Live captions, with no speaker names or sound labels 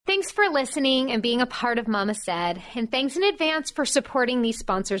Thanks for listening and being a part of Mama Said. And thanks in advance for supporting these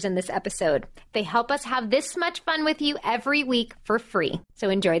sponsors in this episode. They help us have this much fun with you every week for free. So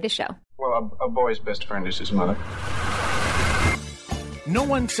enjoy the show. Well, a boy's best friend is his mother. No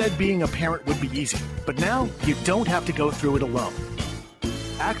one said being a parent would be easy, but now you don't have to go through it alone.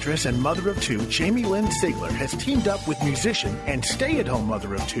 Actress and mother of two Jamie Lynn Sigler has teamed up with musician and stay-at-home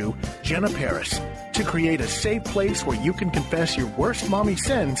mother of two Jenna Paris to create a safe place where you can confess your worst mommy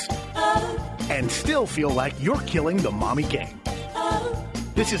sins and still feel like you're killing the mommy game.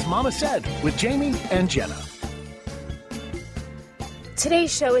 This is Mama Said with Jamie and Jenna.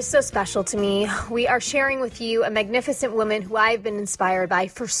 Today's show is so special to me. We are sharing with you a magnificent woman who I've been inspired by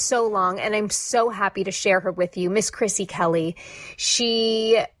for so long, and I'm so happy to share her with you, Miss Chrissy Kelly.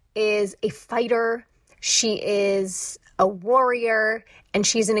 She is a fighter, she is a warrior, and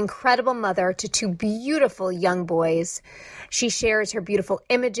she's an incredible mother to two beautiful young boys. She shares her beautiful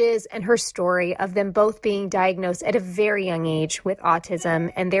images and her story of them both being diagnosed at a very young age with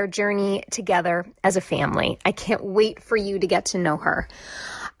autism and their journey together as a family. I can't wait for you to get to know her.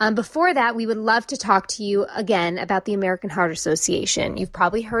 Before that, we would love to talk to you again about the American Heart Association. You've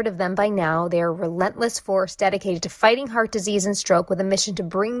probably heard of them by now. They're a relentless force dedicated to fighting heart disease and stroke with a mission to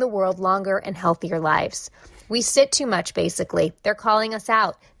bring the world longer and healthier lives. We sit too much, basically. They're calling us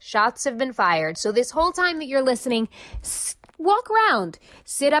out. Shots have been fired. So this whole time that you're listening, walk around.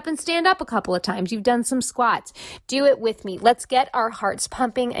 Sit up and stand up a couple of times. You've done some squats. Do it with me. Let's get our hearts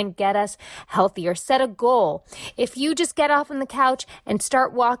pumping and get us healthier. Set a goal. If you just get off on the couch and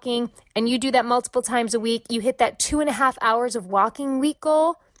start walking, and you do that multiple times a week, you hit that 2.5 hours of walking week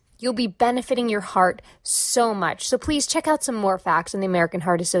goal, you'll be benefiting your heart so much. So please check out some more facts on the American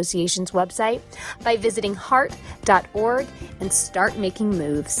Heart Association's website by visiting heart.org and start making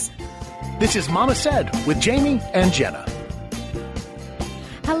moves. This is Mama Said with Jamie and Jenna.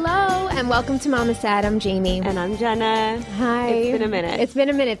 Hello, and welcome to Mama Said. I'm Jamie. And I'm Jenna. Hi. It's been a minute. It's been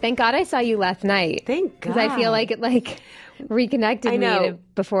a minute. Thank God I saw you last night. Thank God. Because I feel like it reconnected me to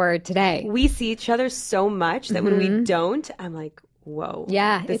before today. We see each other so much that when we don't, I'm like, whoa.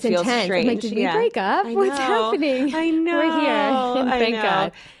 Yeah, this it's feels intense. strange. I'm like, did we break up? What's happening? I know. We're here. Thank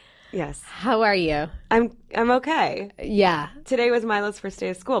God. Yes. How are you? I'm okay. Yeah. Today was Milo's first day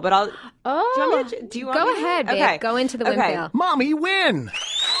of school, but I'll. Oh. Do you want go me to? ahead, babe. Okay. Go into the win fail. Mommy win.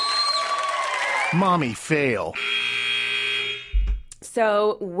 Mommy fail.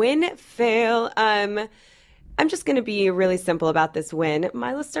 So win fail. I'm just going to be really simple about this win.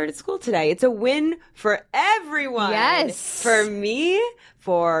 Milo started school today. It's a win for everyone. Yes. For me,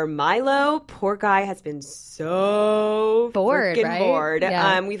 for Milo. Poor guy has been so bored, freaking right? bored.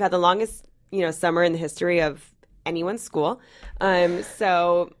 Yeah. We've had the longest, summer in the history of anyone's school.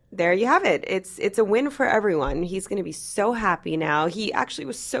 So there you have it. It's a win for everyone. He's going to be so happy now. He actually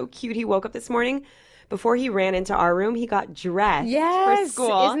was so cute. He woke up this morning. Before he ran into our room, he got dressed for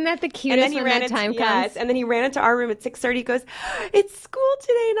school. Isn't that the cutest when that time comes? Yes, and then he ran into our room at 6:30. He goes, "It's school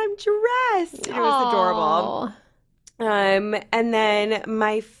today, and I'm dressed." It was adorable. And then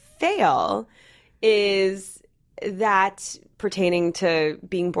my fail is that pertaining to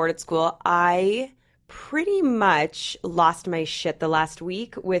being bored at school, I pretty much lost my shit the last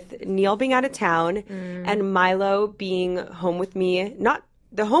week with Neil being out of town and Milo being home with me. Not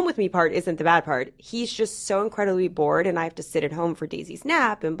the home with me part isn't the bad part. He's just so incredibly bored and I have to sit at home for Daisy's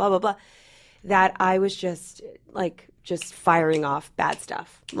nap and blah, blah, blah, that I was just firing off bad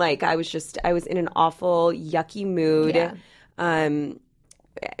stuff. Like I was in an awful, yucky mood. Yeah.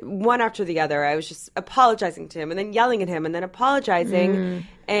 One after the other. I was just apologizing to him and then yelling at him and then apologizing.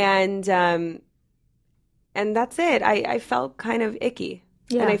 And that's it. I felt kind of icky.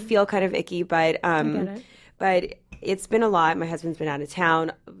 Yeah. And I feel kind of icky, but it's been a lot. My husband's been out of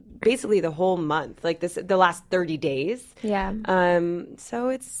town basically the whole month, like the last 30 days. Yeah.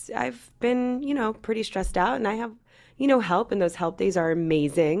 So I've been, pretty stressed out and I have, help, and those help days are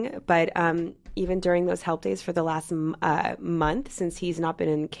amazing. But even during those help days for the last month, since he's not been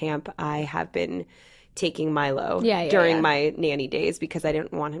in camp, I have been taking Milo during my nanny days because I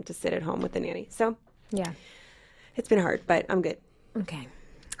didn't want him to sit at home with the nanny. So yeah, it's been hard, but I'm good. Okay.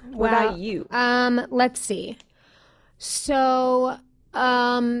 What about you? Let's see. So,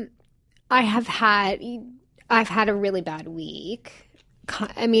 I've had a really bad week.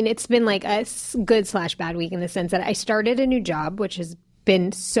 I mean, it's been like a good/bad week in the sense that I started a new job, which has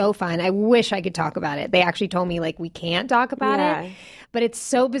been so fun. I wish I could talk about it. They actually told me like we can't talk about it, but it's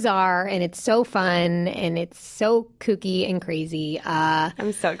so bizarre and it's so fun and it's so kooky and crazy.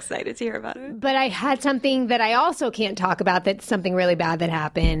 I'm so excited to hear about it. But I had something that I also can't talk about. That's something really bad that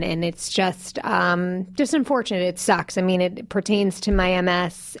happened, and it's just unfortunate. It sucks. I mean, it pertains to my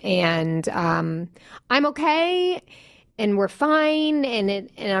MS, and I'm okay, and we're fine, and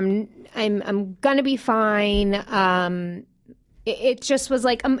I'm gonna be fine. It just was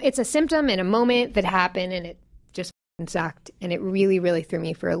like, it's a symptom and a moment that happened, and it just sucked. And it really, really threw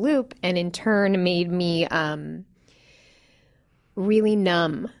me for a loop, and in turn made me really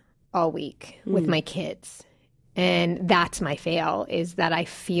numb all week with my kids. And that's my fail, is that I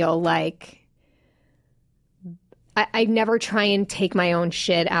feel like I never try and take my own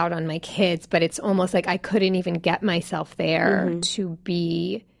shit out on my kids, but it's almost like I couldn't even get myself there to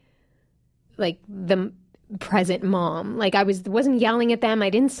be like the present mom. Like I wasn't yelling at them. I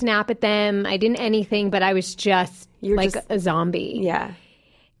didn't snap at them. I didn't anything, but I was just a zombie. Yeah.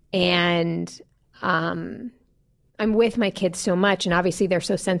 And I'm with my kids so much, and obviously they're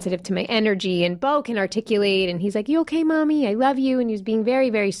so sensitive to my energy, and Bo can articulate, and he's like, "You okay, mommy? I love you." And he was being very,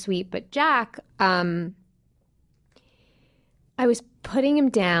 very sweet. But Jack, I was putting him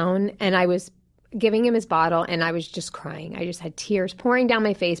down, and I was giving him his bottle, and I was just crying. I just had tears pouring down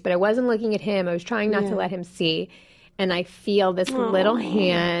my face, but I wasn't looking at him. I was trying not to let him see. And I feel this little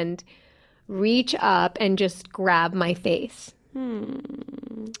hand reach up and just grab my face.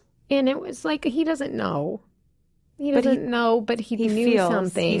 And it was like, he doesn't know. He doesn't know, but he knew feels,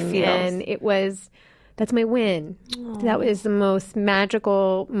 something. He feels. And that's my win. That was the most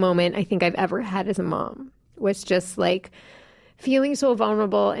magical moment I think I've ever had as a mom. Was just like feeling so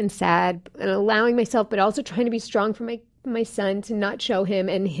vulnerable and sad and allowing myself, but also trying to be strong for my son, to not show him,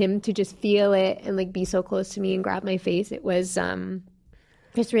 and him to just feel it and like be so close to me and grab my face. It was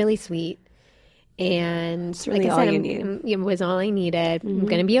just really sweet. And it's really like I said, it was all I needed. I'm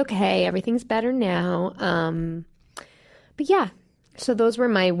going to be okay. Everything's better now. But yeah, so those were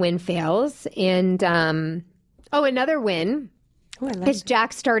my win fails. And another win. Because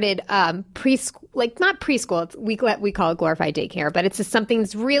Jack started preschool, like not preschool, we call it glorified daycare, but it's something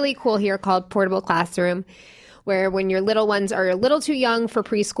that's really cool here called portable classroom, where when your little ones are a little too young for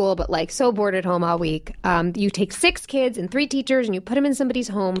preschool, but like so bored at home all week, you take 6 kids and 3 teachers and you put them in somebody's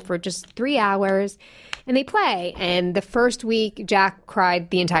home for just 3 hours and they play. And the first week, Jack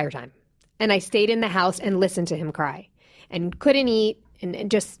cried the entire time. And I stayed in the house and listened to him cry and couldn't eat and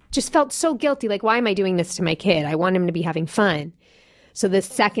just felt so guilty. Like, why am I doing this to my kid? I want him to be having fun. So the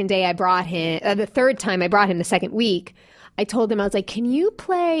second day I brought him, the third time I brought him the second week, I told him, I was like, can you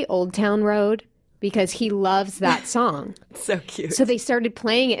play Old Town Road? Because he loves that song. So cute. So they started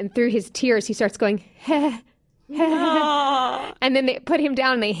playing it, and through his tears, he starts going, heh, heh. And then they put him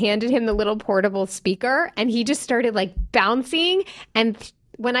down and they handed him the little portable speaker, and he just started like bouncing. And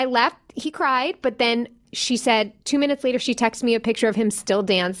when I left, he cried, but then she said 2 minutes later, she texted me a picture of him still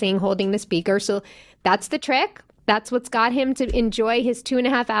dancing, holding the speaker. So that's the trick. That's what's got him to enjoy his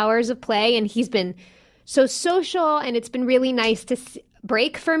 2.5 hours of play. And he's been so social, and it's been really nice to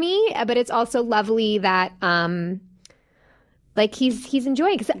break for me. But it's also lovely that like he's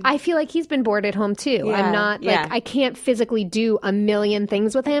enjoying, because I feel like he's been bored at home too. Yeah, I'm not like, I can't physically do a million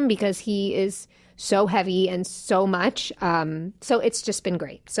things with him because he is so heavy and so much. So it's just been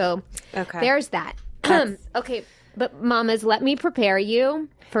great. So there's that. Okay. But mamas, let me prepare you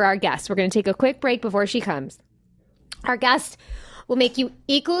for our guest. We're going to take a quick break before she comes. Our guest will make you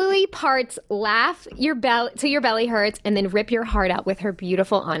equally parts laugh till your belly hurts and then rip your heart out with her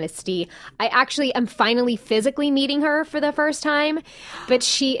beautiful honesty. I actually am finally physically meeting her for the first time, but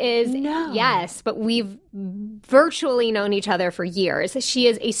she is, yes, but we've virtually known each other for years. She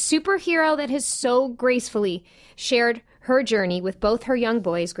is a superhero that has so gracefully shared her journey with both her young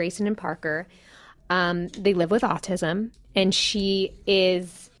boys, Grayson and Parker. They live with autism, and she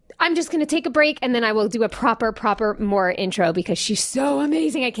is... I'm just going to take a break, and then I will do a proper more intro because she's so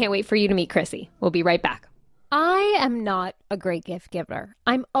amazing. I can't wait for you to meet Chrissy. We'll be right back. I am not a great gift giver.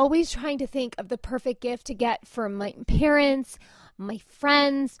 I'm always trying to think of the perfect gift to get for my parents, my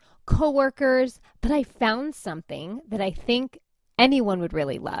friends, coworkers, but I found something that I think anyone would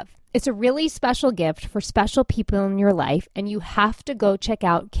really love. It's a really special gift for special people in your life, and you have to go check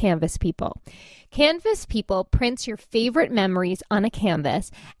out Canvas People. Canvas People prints your favorite memories on a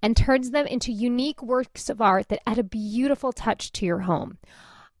canvas and turns them into unique works of art that add a beautiful touch to your home.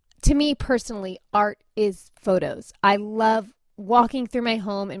 To me personally, art is photos. I love walking through my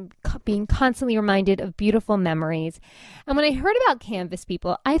home and being constantly reminded of beautiful memories. And when I heard about Canvas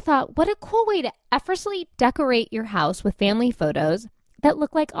People, I thought, what a cool way to effortlessly decorate your house with family photos, that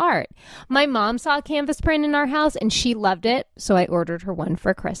look like art. My mom saw a canvas print in our house and she loved it, so I ordered her one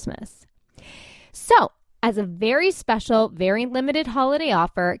for Christmas. So, as a very special, very limited holiday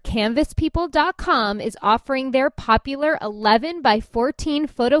offer, canvaspeople.com is offering their popular 11 by 14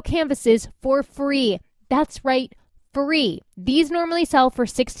 photo canvases for free. That's right, free. These normally sell for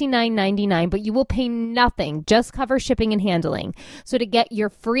 $69.99, but you will pay nothing, just cover shipping and handling. So to get your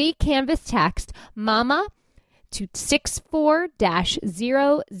free canvas, text MAMA to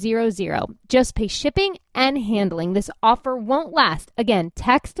 64-000. Just pay shipping and handling. This offer won't last. Again,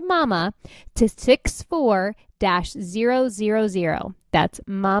 text MAMA to 64-000. That's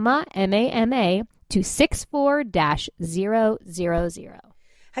MAMA, M-A-M-A, to 64-000.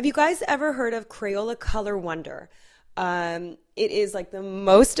 Have you guys ever heard of Crayola Color Wonder? It is like the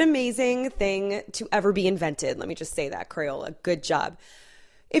most amazing thing to ever be invented. Let me just say that, Crayola. Good job.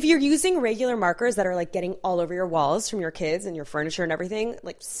 If you're using regular markers that are like getting all over your walls from your kids and your furniture and everything,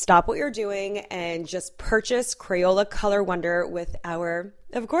 like stop what you're doing and just purchase Crayola Color Wonder with our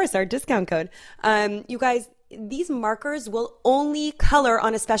discount code. You guys, these markers will only color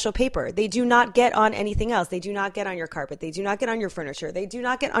on a special paper. They do not get on anything else. They do not get on your carpet. They do not get on your furniture. They do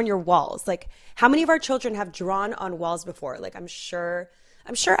not get on your walls. Like, how many of our children have drawn on walls before? Like, I'm sure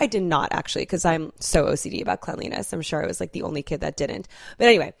I did not, actually, because I'm so OCD about cleanliness. I'm sure I was like the only kid that didn't. But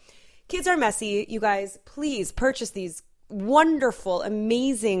anyway, kids are messy. You guys, please purchase these wonderful,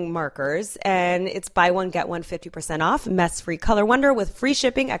 amazing markers. And it's buy one, get one 50% off. Mess-free Color Wonder with free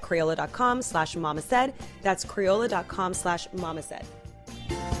shipping at Crayola.com/Mama Said. That's Crayola.com/Mama Said.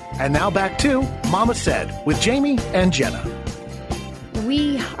 And now back to Mama Said with Jamie and Jenna.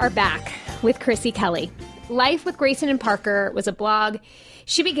 We are back with Chrissy Kelly. Life with Grayson and Parker was a blog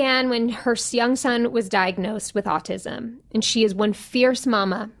she began when her young son was diagnosed with autism, and she is one fierce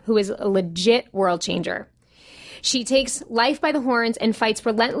mama who is a legit world changer. She takes life by the horns and fights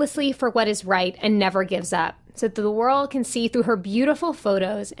relentlessly for what is right and never gives up, so that the world can see through her beautiful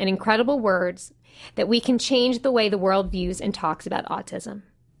photos and incredible words that we can change the way the world views and talks about autism.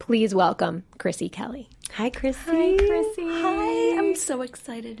 Please welcome Chrissy Kelly. Hi, Chrissy. Hi, Chrissy. Hi, I'm so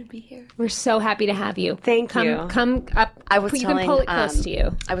excited to be here. We're so happy to have you. Thank you. Come up. You can pull it close to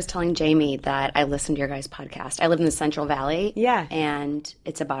you. I was telling Jamie that I listened to your guys' podcast. I live in the Central Valley. Yeah. And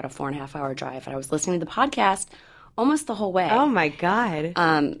it's about a 4.5-hour drive. And I was listening to the podcast almost the whole way. Oh, my God.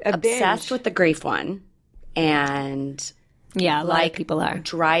 Obsessed with the grief one. And... yeah, a lot of people are.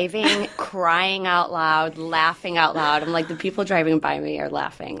 Driving, crying out loud, laughing out loud. I'm like, the people driving by me are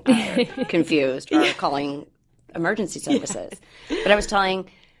laughing, are confused, or calling emergency services. Yeah. But I was telling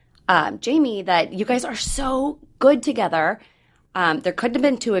Jamie that you guys are so good together. There couldn't have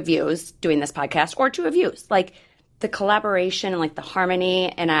been two of yous doing this podcast, or two of yous. Like, the collaboration and, like, the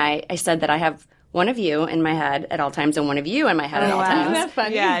harmony. And I said that I have one of you in my head at all times and one of you in my head at all times. Isn't that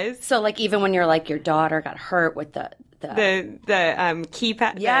funny? Yes. So, like, even when you're like, your daughter got hurt with the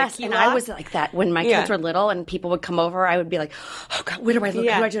keypad. Yes, the key and lock. I was like that when my kids were little and people would come over. I would be like, "Oh God, where do I look?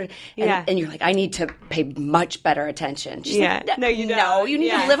 Yeah. Who do I do?" And you're like, "I need to pay much better attention." She's like, No, you don't. No, you need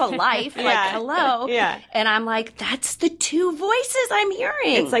to live a life. Like, Yeah. hello. Yeah. And I'm like, that's the two voices I'm hearing.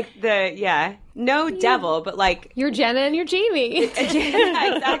 It's like no devil, but like You're Jenna and you're Jamie.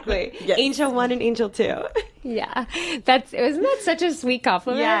 yeah, exactly. Yes. Angel 1 and Angel 2. Yeah, isn't that such a sweet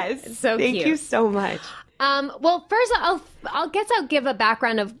compliment? Yes, It's so thank cute. you so much. Well, first I'll give a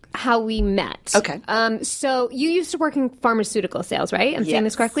background of how we met. Okay. So you used to work in pharmaceutical sales, right? I'm saying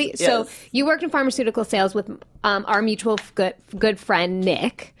this correctly. Yes. So you worked in pharmaceutical sales with our mutual good friend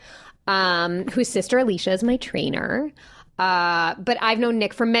Nick, whose sister Alicia is my trainer. But I've known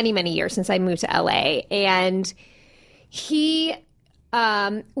Nick for many, many years since I moved to LA, and he.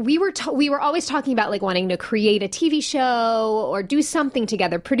 We were always talking about like wanting to create a TV show or do something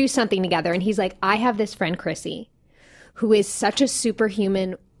together, produce something together. And he's like, I have this friend, Chrissy, who is such a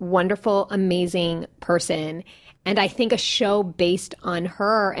superhuman, wonderful, amazing person. And I think a show based on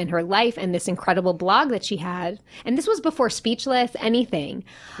her and her life and this incredible blog that she had. And this was before Speechless, anything.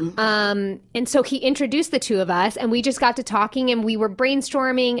 Mm-hmm. And so he introduced the two of us and we just got to talking and we were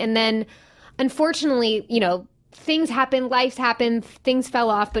brainstorming. And then unfortunately, things happen, life happened, things fell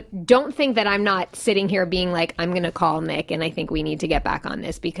off, but don't think that I'm not sitting here being like, I'm going to call Nick and I think we need to get back on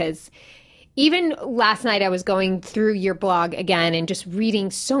this, because even last night I was going through your blog again and just reading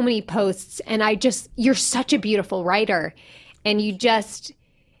so many posts, and you're such a beautiful writer, and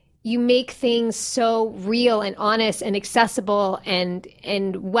you make things so real and honest and accessible,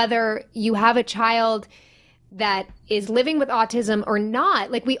 and whether you have a child that is living with autism or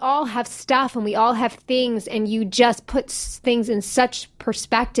not, like we all have stuff and we all have things, and you just put things in such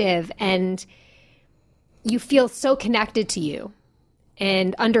perspective and you feel so connected to you.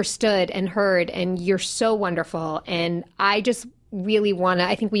 and understood and heard, and you're so wonderful. And I just really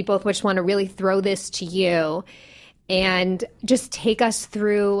I think we both just want to really throw this to you and just take us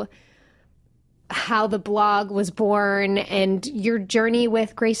through how the blog was born and your journey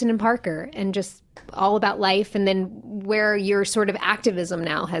with Grayson and Parker and just all about life, and then where your sort of activism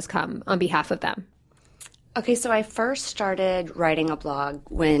now has come on behalf of them. Okay, so I first started writing a blog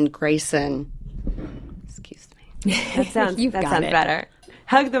when Grayson, excuse me. That sounds better.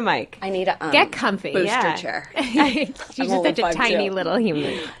 Hug the mic. I need a get comfy. Booster chair. She's just such a tiny little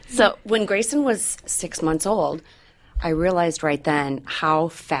human. So when Grayson was 6 months old, I realized right then how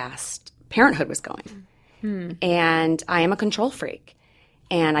fast parenthood was going. And I am a control freak,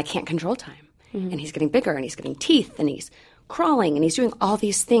 and I can't control time. And he's getting bigger, and he's getting teeth, and he's crawling, and he's doing all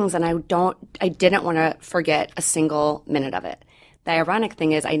these things, and I didn't want to forget a single minute of it. The ironic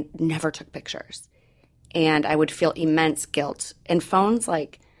thing is I never took pictures, and I would feel immense guilt. And phones,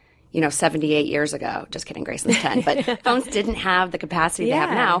 78 years ago, just kidding, Grayson's 10, but phones didn't have the capacity they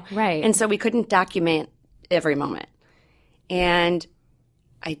have now. Right. And so we couldn't document every moment. And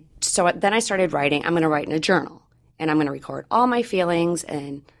so then I started writing. I'm going to write in a journal, and I'm going to record all my feelings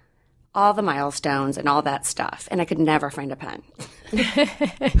and all the milestones and all that stuff. And I could never find a pen. So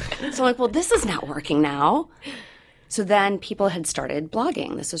I'm like, well, this is not working now. So then people had started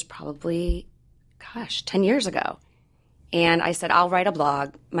blogging. This was probably, 10 years ago. And I said, I'll write a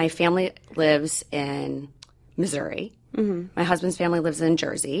blog. My family lives in Missouri. My husband's family lives in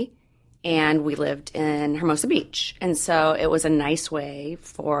Jersey. And we lived in Hermosa Beach. And so it was a nice way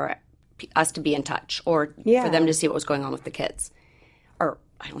for us to be in touch, or for them to see what was going on with the kids. Or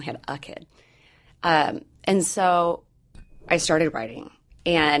I only had a kid. And so I started writing.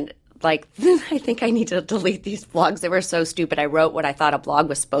 And I think I need to delete these blogs. They were so stupid. I wrote what I thought a blog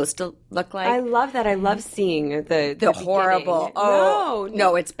was supposed to look like. I love that. I love seeing the horrible. beginning. Oh,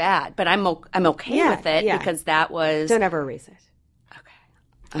 no, it's bad. But I'm okay with it because that was. Don't ever erase it.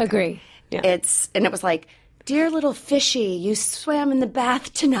 Okay. Agree. Yeah. It was like, dear little fishy, you swam in the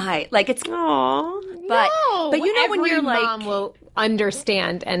bath tonight. It's Aww. but you know when you're mom will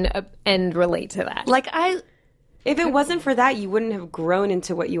understand and relate to that. If it wasn't for that, you wouldn't have grown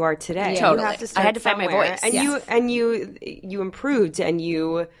into what you are today. Totally. You have to start I had to find my somewhere. voice. And you improved and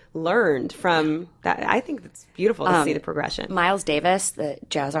you learned from that. I think it's beautiful to see the progression. Miles Davis, the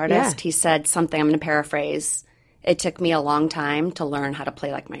jazz artist, he said something, I'm going to paraphrase. It took me a long time to learn how to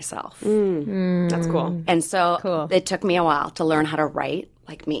play like myself. That's cool. And so it took me a while to learn how to write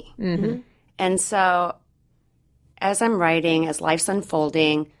like me. And so as I'm writing, as life's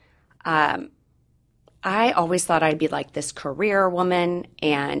unfolding, I always thought I'd be like this career woman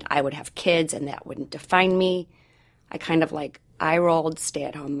and I would have kids and that wouldn't define me. I kind of eye-rolled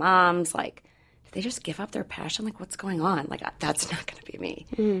stay-at-home moms, did they just give up their passion? What's going on? That's not going to be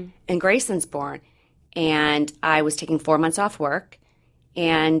me. And Grayson's born. And I was taking 4 months off work,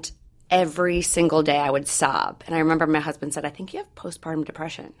 and every single day I would sob. And I remember my husband said, I think you have postpartum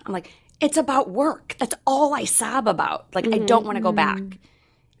depression. I'm like, it's about work. That's all I sob about. I don't want to go back.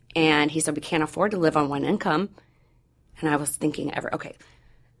 And he said, we can't afford to live on one income. And I was thinking, okay,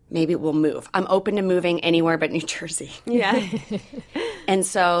 maybe we'll move. I'm open to moving anywhere but New Jersey. Yeah. And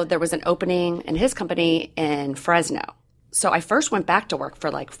so there was an opening in his company in Fresno. So I first went back to work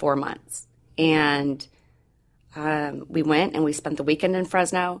for 4 months. And we went and we spent the weekend in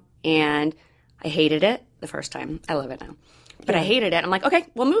Fresno, and I hated it the first time. I love it now. But I hated it. I'm like, okay,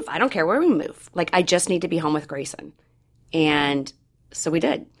 we'll move. I don't care where we move. I just need to be home with Grayson. And so we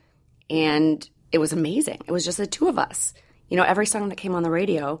did. And it was amazing. It was just the two of us. Every song that came on the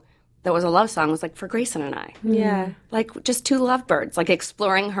radio that was a love song was for Grayson and I. Yeah. Just two lovebirds,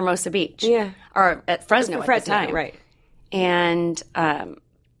 exploring Hermosa Beach. Yeah. Or at Fresno at the time. Right. And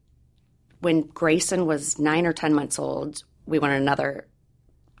when Grayson was 9 or 10 months old, we wanted another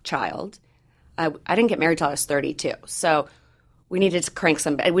child. I didn't get married till I was 32. So we needed to crank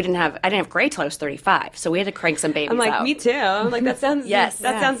some. I didn't have Gray till I was 35. So we had to crank some babies out. I'm like, me too. I'm like, that sounds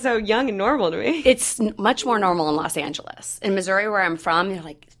sounds so young and normal to me. It's much more normal in Los Angeles. In Missouri, where I'm from, you're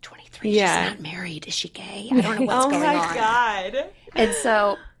like, 23, she's not married. Is she gay? I don't know what's going on. Oh my God. And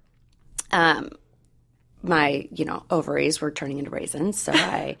so my, ovaries were turning into raisins. So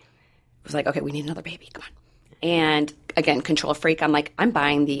I was like, okay, we need another baby. Come on. And again, control freak. I'm like, I'm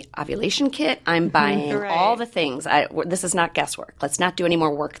buying the ovulation kit. I'm buying all the things. This is not guesswork. Let's not do any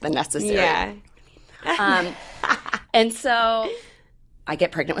more work than necessary. Yeah. And so I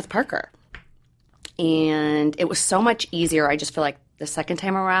get pregnant with Parker. And it was so much easier. I just feel like the second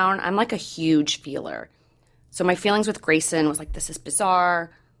time around, I'm like a huge feeler. So my feelings with Grayson was this is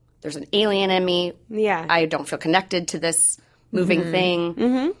bizarre. There's an alien in me. Yeah. I don't feel connected to this moving thing.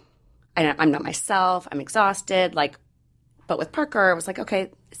 Mm-hmm. I'm not myself. I'm exhausted. Like, but with Parker, it was like,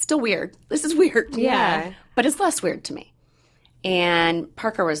 okay, it's still weird. This is weird. Yeah. But it's less weird to me. And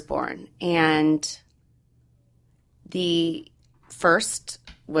Parker was born. And the first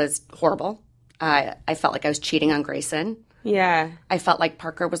was horrible. I felt like I was cheating on Grayson. Yeah. I felt like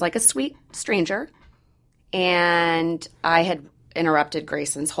Parker was like a sweet stranger. And I had interrupted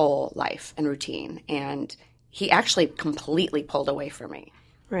Grayson's whole life and routine. And he actually completely pulled away from me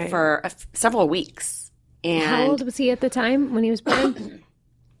for several weeks. And how old was he at the time when he was born?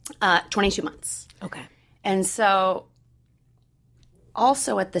 22 months. Okay. And so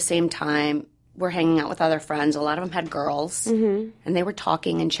also at the same time, we're hanging out with other friends. A lot of them had girls. Mm-hmm. And they were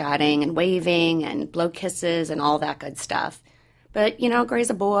talking and chatting and waving and blow kisses and all that good stuff. But, you know, Gray's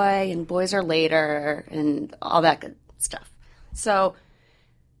a boy and boys are later and all that good stuff. So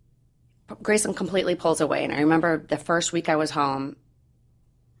Grayson completely pulls away. And I remember the first week I was home,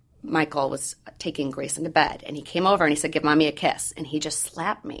 Michael was taking Grayson to bed. And he came over and he said, give Mommy a kiss. And he just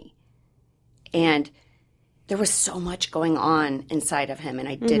slapped me. And there was so much going on inside of him. And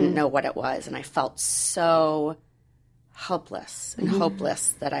I didn't know what it was. And I felt so helpless and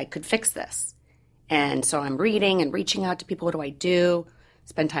hopeless that I could fix this. And so I'm reading and reaching out to people. What do I do?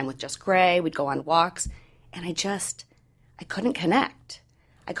 Spend time with just Gray. We'd go on walks. And I couldn't connect.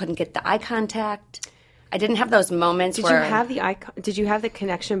 I couldn't get the eye contact. I didn't have those moments Did where... Did you have the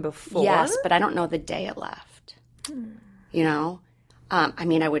connection before? Yes, but I don't know the day it left. You know? I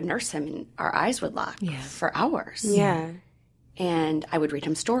mean, I would nurse him and our eyes would lock for hours. Yeah. And I would read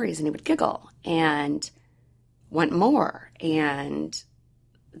him stories and he would giggle and want more. And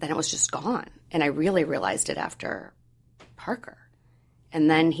then it was just gone. And I really realized it after Parker. And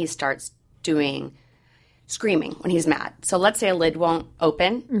then he starts doing screaming when he's mad. So let's say a lid won't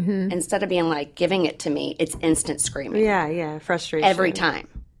open. Mm-hmm. Instead of being like giving it to me, it's instant screaming. Yeah, frustration. Every time.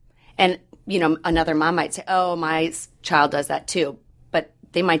 And, you know, another mom might say, oh, my child does that too. But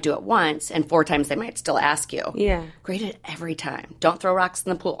they might do it once and 4 times they might still ask you. Yeah. Grade it every time. Don't throw rocks in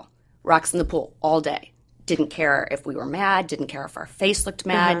the pool. Rocks in the pool all day. Didn't care if we were mad. Didn't care if our face looked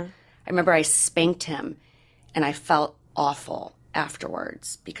mad. I remember I spanked him and I felt awful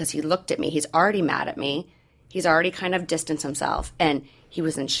afterwards because he looked at me. He's already mad at me. He's already kind of distanced himself and he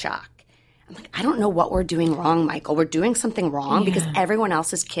was in shock. I'm like, I don't know what we're doing wrong, Michael. We're doing something wrong because everyone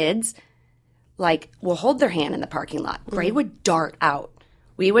else's kids, like, will hold their hand in the parking lot. Gray would dart out.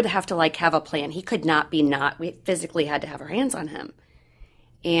 We would have to, like, have a plan. He could not be we physically had to have our hands on him.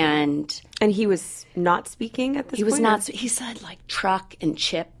 And he was not speaking at this point? He was not. He said, like, truck and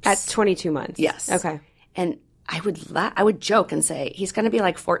chips. At 22 months? Yes. Okay. And I would joke and say, he's going to be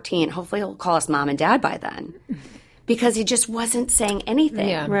like 14. Hopefully he'll call us mom and dad by then. Because he just wasn't saying anything.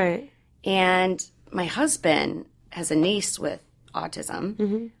 Yeah. Right. And my husband has a niece with autism.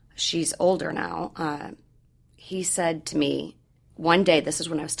 Mm-hmm. She's older now. He said to me one day, this is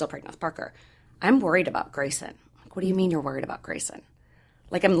when I was still pregnant with Parker, I'm worried about Grayson. I'm like, what do you mean you're worried about Grayson?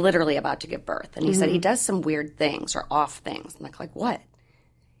 Like, I'm literally about to give birth. And he said he does some weird things or off things. I'm like what?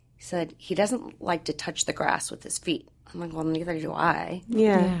 He said he doesn't like to touch the grass with his feet. I'm like, well, neither do I.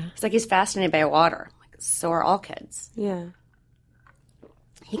 Yeah. He's like, he's fascinated by water. I'm like, so are all kids. Yeah.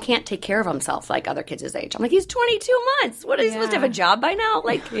 He can't take care of himself like other kids his age. I'm like, he's 22 months. What, is he supposed to have a job by now?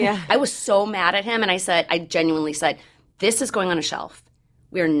 Like, I was so mad at him. And I genuinely said, this is going on a shelf.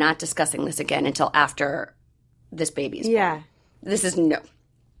 We are not discussing this again until after this baby's born. Yeah. This is no.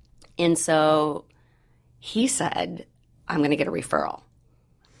 And so he said, I'm going to get a referral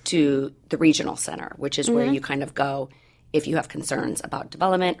to the regional center, which is where you kind of go if you have concerns about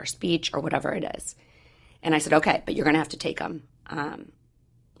development or speech or whatever it is. And I said, okay, but you're going to have to take him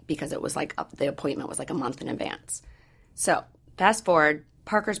because it was like the appointment was like a month in advance. So fast forward,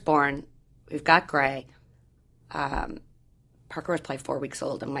 Parker's born. We've got Gray. Parker was probably 4 weeks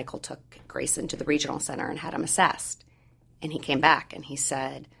old, and Michael took Grayson to the regional center and had him assessed. And he came back and he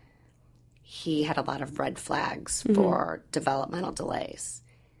said he had a lot of red flags for developmental delays.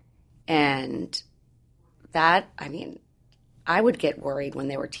 And that, I mean, I would get worried when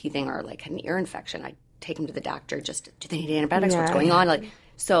they were teething or like had an ear infection. I'd take them to the doctor just, do they need antibiotics? What's going on? Like,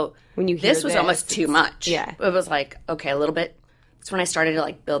 so when you hear this was almost too much. Yeah. It was like, okay, a little bit. That's when I started to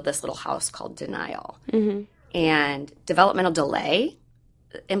like build this little house called Denial. Mm-hmm. And developmental delay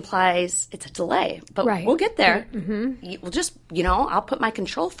implies it's a delay, but we'll get there. Mm-hmm. We'll just, I'll put my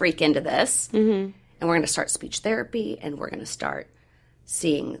control freak into this, and we're going to start speech therapy, and we're going to start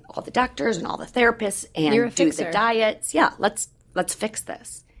seeing all the doctors and all the therapists and do the diets. Yeah, let's fix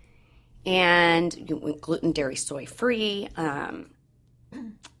this. And gluten, dairy, soy free.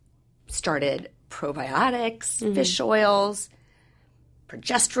 Started probiotics, fish oils.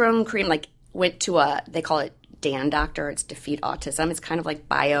 progesterone cream, like went to they call it Dan Doctor. It's Defeat Autism. It's kind of like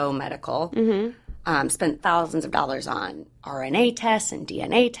biomedical. Mm-hmm. Spent thousands of dollars on RNA tests and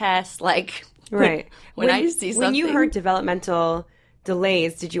DNA tests. Like, right. when I see something. When you heard developmental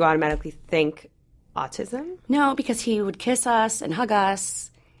delays, did you automatically think autism? No, because he would kiss us and hug us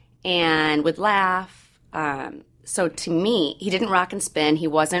and would laugh. So to me, he didn't rock and spin. He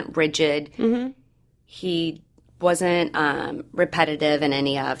wasn't rigid. Mm-hmm. He wasn't repetitive in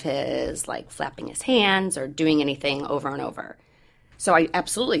any of his, like, flapping his hands or doing anything over and over. So I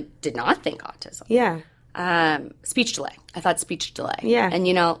absolutely did not think autism. Yeah. Speech delay. I thought speech delay. Yeah. And,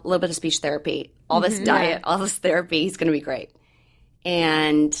 you know, a little bit of speech therapy, all this diet, all this therapy, he's going to be great.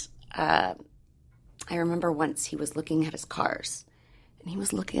 And I remember once he was looking at his cars, and he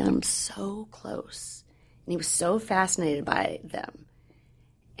was looking at them so close, and he was so fascinated by them.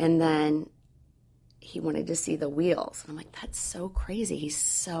 And then he wanted to see the wheels. And I'm like, that's so crazy. He's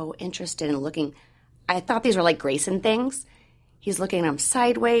so interested in looking. I thought these were like Grayson things. He's looking at them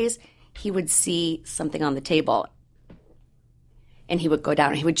sideways. He would see something on the table, and he would go down,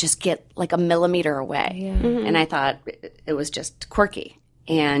 and he would just get like a millimeter away. Yeah. Mm-hmm. And I thought it was just quirky.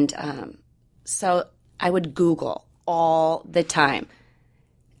 And so I would Google all the time.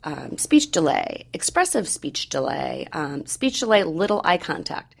 Speech delay, expressive speech delay, little eye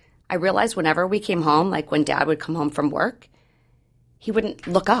contact. I realized whenever we came home, like when Dad would come home from work, he wouldn't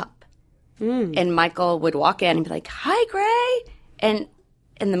look up. And Michael would walk in and be like, "Hi, Gray." And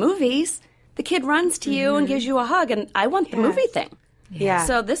in the movies, the kid runs to you and gives you a hug, and I want the movie thing. Yeah.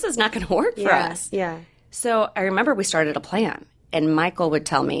 So this is not going to work for us. Yeah. So I remember we started a plan, and Michael would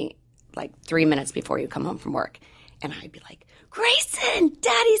tell me like 3 minutes before you come home from work, and I'd be like, "Grayson,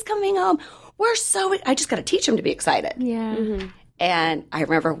 Daddy's coming home. I just got to teach him to be excited." Yeah. Mm-hmm. And I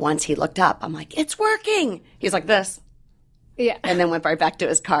remember once he looked up, I'm like, "It's working." He's like this. Yeah. And then went right back to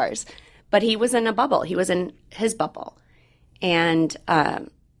his cars. But he was in a bubble. He was in his bubble. And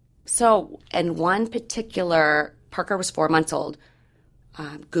so in one particular, Parker was 4 months old,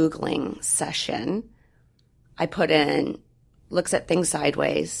 Googling session, I put in, looks at things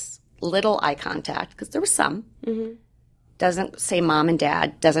sideways, little eye contact, because there was some. Mm-hmm. Doesn't say mom and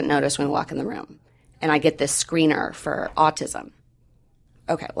dad, doesn't notice when we walk in the room. And I get this screener for autism.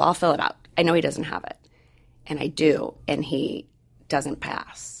 Okay, well, I'll fill it out. I know he doesn't have it. And I do, and he doesn't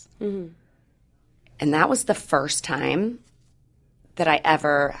pass. Mm-hmm. And that was the first time that I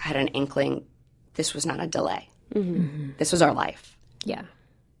ever had an inkling this was not a delay. Mm-hmm. This was our life. Yeah.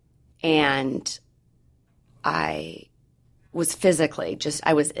 And I was physically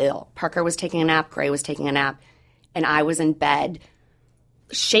I was ill. Parker was taking a nap, Gray was taking a nap, and I was in bed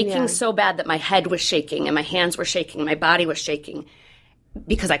shaking so bad that my head was shaking and my hands were shaking, my body was shaking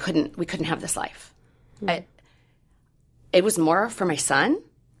because we couldn't have this life. Mm-hmm. It was more for my son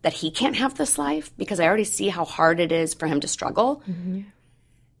that he can't have this life because I already see how hard it is for him to struggle,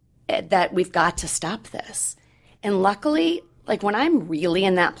 that we've got to stop this. And luckily, like when I'm really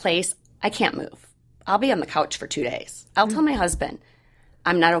in that place, I can't move. I'll be on the couch for 2 days. I'll tell my husband,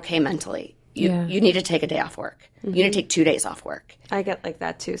 I'm not okay mentally. You need to take a day off work. You need to take 2 days off work. I get like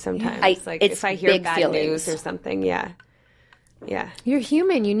that too sometimes. It's if I hear big bad feelings. news or something, yeah. You're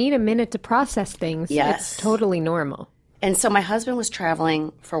human. You need a minute to process things. Yes. It's totally normal. And so my husband was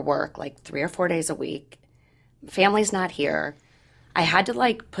traveling for work like 3 or 4 days a week. Family's not here. I had to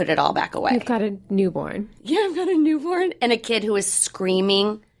like put it all back away. You've got a newborn. Yeah, I've got a newborn and a kid who is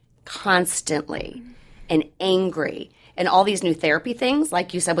screaming constantly and angry and all these new therapy things,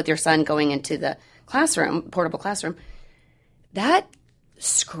 like you said with your son going into the classroom, portable classroom. That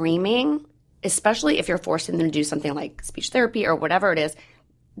screaming, especially if you're forcing them to do something like speech therapy or whatever it is,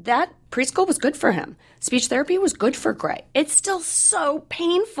 that preschool was good for him. Speech therapy was good for Gray. It's still so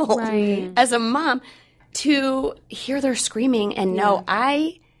painful as a mom to hear their screaming and know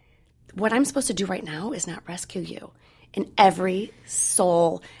what I'm supposed to do right now is not rescue you. And every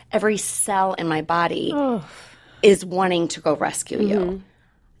soul, every cell in my body is wanting to go rescue you.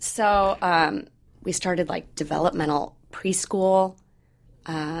 So we started like developmental preschool,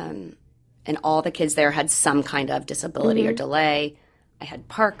 and all the kids there had some kind of disability or delay. I had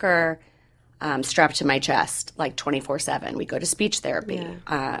Parker strapped to my chest like 24/7. We go to speech therapy.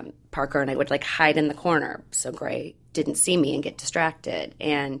 Parker and I would like hide in the corner so Gray didn't see me and get distracted.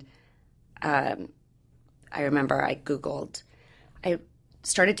 And I remember I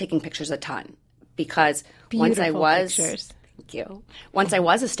started taking pictures a ton because once I was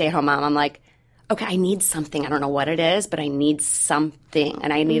a stay-at-home mom, I'm like, okay, I need something. I don't know what it is, but I need something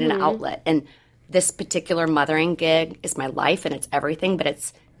and I need an outlet. And this particular mothering gig is my life and it's everything, but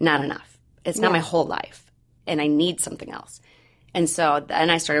it's not enough. It's not my whole life. And I need something else. And so then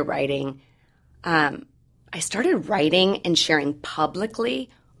I started writing. I started writing and sharing publicly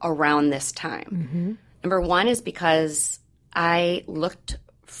around this time. Mm-hmm. Number one is because I looked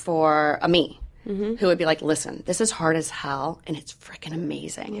for a me who would be like, listen, this is hard as hell and it's freaking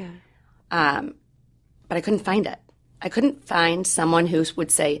amazing. Yeah. But I couldn't find it. I couldn't find someone who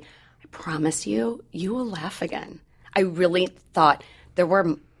would say, I promise you, you will laugh again. I really thought there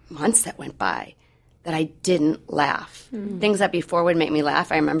were months that went by that I didn't laugh. Mm-hmm. Things that before would make me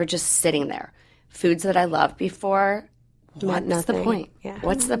laugh, I remember just sitting there. Foods that I loved before, what's the point? Yeah.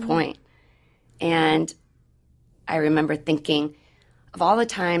 What's the point? And I remember thinking of all the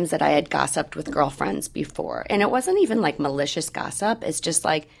times that I had gossiped with girlfriends before. And it wasn't even like malicious gossip. It's just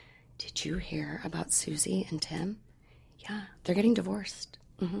like, did you hear about Susie and Tim? Yeah, they're getting divorced.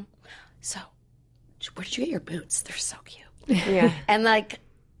 Mm-hmm. So where did you get your boots? They're so cute. Yeah. And like,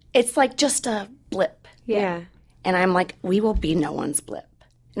 it's like just a blip. Yeah. And I'm like, we will be no one's blip.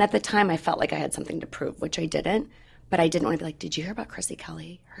 And at the time, I felt like I had something to prove, which I didn't. But I didn't want to be like, did you hear about Chrissy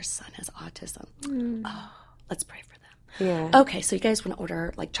Kelly? Her son has autism. Oh, let's pray for them. Yeah. Okay, so you guys want to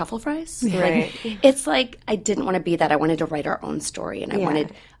order like truffle fries? Right. Like, it's like I didn't want to be that. I wanted to write our own story. And I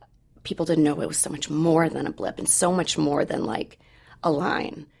wanted people to know it was so much more than a blip and so much more than like a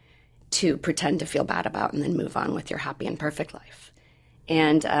line to pretend to feel bad about and then move on with your happy and perfect life.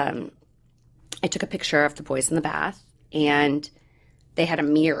 And I took a picture of the boys in the bath, and they had a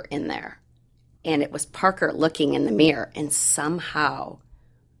mirror in there. And it was Parker looking in the mirror, and somehow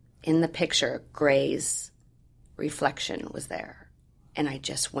in the picture, Gray's reflection was there. And I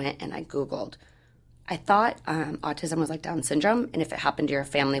just went and I Googled. I thought autism was like Down syndrome, and if it happened to your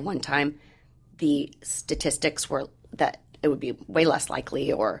family one time, the statistics were that it would be way less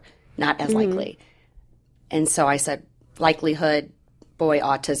likely or not as likely. And so I said, likelihood, boy,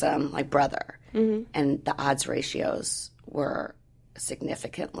 autism, like brother. Mm-hmm. And the odds ratios were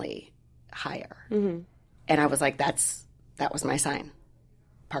significantly higher. Mm-hmm. And I was like, that was my sign.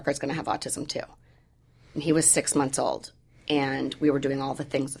 Parker's going to have autism too. And he was 6 months old, and we were doing all the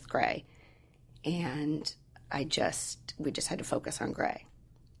things with Gray. And we just had to focus on Gray.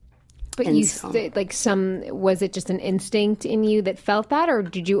 But and was it just an instinct in you that felt that, or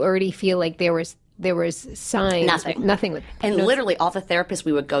did you already feel like there was signs? Nothing. Literally all the therapists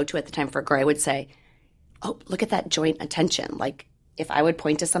we would go to at the time for Gray would say, oh, look at that joint attention. Like if I would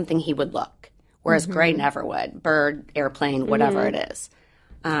point to something, he would look, whereas Gray never would. Bird, airplane, whatever it is.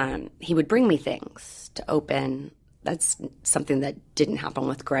 He would bring me things to open. That's something that didn't happen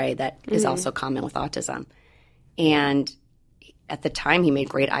with Gray that is also common with autism. And at the time, he made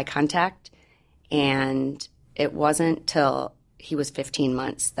great eye contact, and it wasn't till he was 15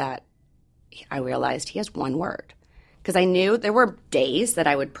 months that I realized he has one word. Because I knew there were days that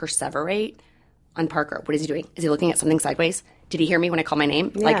I would perseverate on Parker. What is he doing? Is he looking at something sideways? Did he hear me when I called my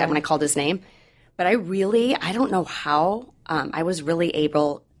name? Yeah. Like when I called his name? But I don't know how I was really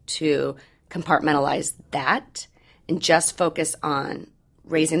able to compartmentalize that and just focus on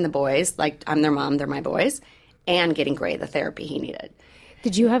raising the boys. Like I'm their mom, they're my boys. And getting Gray the therapy he needed.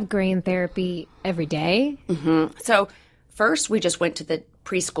 Did you have Gray in therapy every day? Mm-hmm. So first we just went to the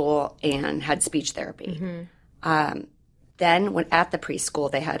preschool and had speech therapy. Mm-hmm. Then when at the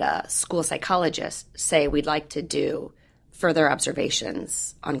preschool, they had a school psychologist say we'd like to do further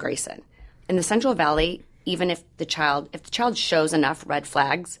observations on Grayson. In the Central Valley, even if the child shows enough red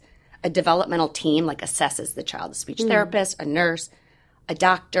flags, a developmental team like assesses the child, a speech therapist, a nurse, a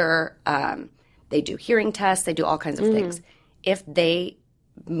doctor. They do hearing tests. They do all kinds of things. If they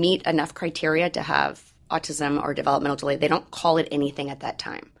meet enough criteria to have autism or developmental delay, they don't call it anything at that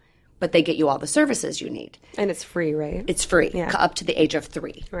time. But they get you all the services you need. And it's free, right? It's free, up to the age of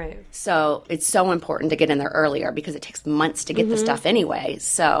 3. Right. So it's so important to get in there earlier because it takes months to get the stuff anyway.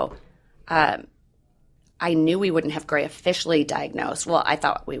 So I knew we wouldn't have Gray officially diagnosed. Well, I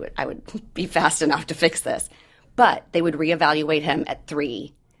thought I would be fast enough to fix this. But they would reevaluate him at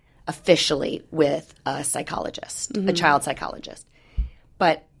 3 officially with a psychologist, a child psychologist.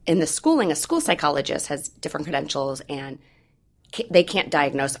 But in the schooling, a school psychologist has different credentials, and they can't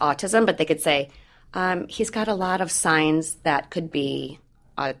diagnose autism, but they could say, he's got a lot of signs that could be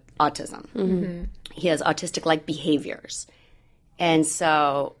autism. Mm-hmm. He has autistic-like behaviors. And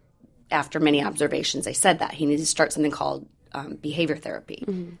so after many observations, they said that he needs to start something called behavior therapy.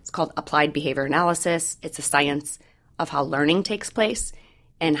 Mm-hmm. It's called applied behavior analysis. It's a science of how learning takes place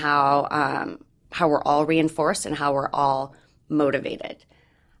and how we're all reinforced and how we're all motivated.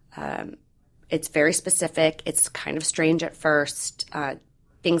 It's very specific. It's kind of strange at first.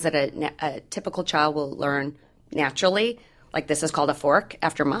 Things that a typical child will learn naturally, like this is called a fork,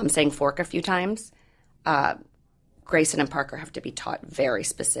 after mom saying fork a few times. Grayson and Parker have to be taught very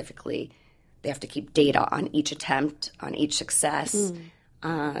specifically. They have to keep data on each attempt, on each success.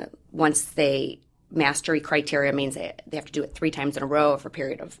 Once they mastery criteria means they have to do it 3 times in a row for a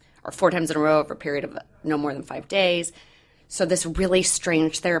period of, or 4 times in a row for a period of no more than 5 days. So this really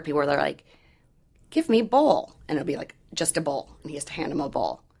strange therapy where they're like, give me bowl. And it'll be like, just a bowl. And he has to hand him a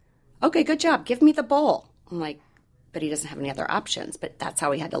bowl. Okay, good job. Give me the bowl. I'm like, but he doesn't have any other options. But that's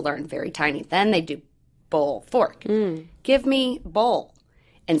how he had to learn, very tiny. Then they do bowl, fork. Give me bowl.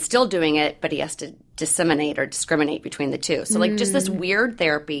 And still doing it, but he has to disseminate or discriminate between the two. So like just this weird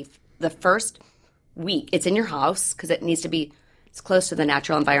therapy, the first week, it's in your house because it needs to be as close to the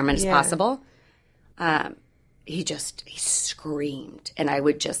natural environment as possible. He screamed. And I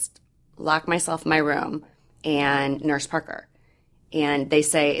would just lock myself in my room and nurse Parker. And they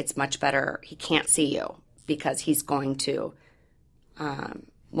say it's much better. He can't see you because he's going to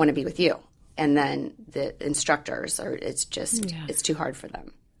want to be with you. And then the instructors it's too hard for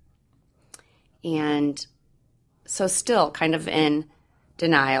them. And so still kind of in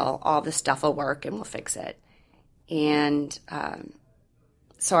denial, all this stuff will work and we'll fix it. And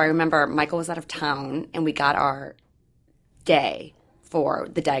so I remember Michael was out of town and we got our day for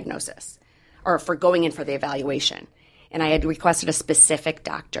the diagnosis or for going in for the evaluation. And I had requested a specific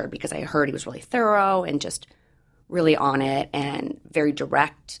doctor because I heard he was really thorough and just really on it and very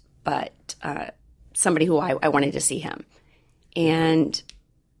direct, but somebody who I wanted to see him. And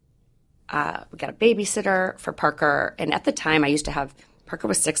we got a babysitter for Parker. And at the time, I used to have – Parker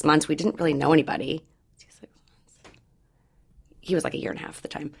was 6 months. We didn't really know anybody. He was like 1.5 years at the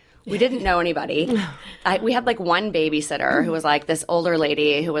time. We didn't know anybody. We had like one babysitter who was like this older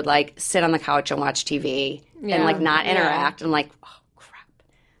lady who would like sit on the couch and watch TV and like not interact. And I'm like, oh, crap.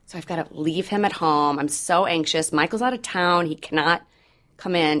 So I've got to leave him at home. I'm so anxious. Michael's out of town. He cannot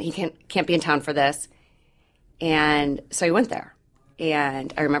come in. He can't be in town for this. And so he went there.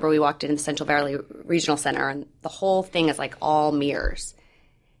 And I remember we walked into the Central Valley Regional Center, and the whole thing is like all mirrors.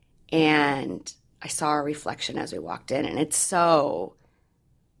 And I saw a reflection as we walked in, and it's so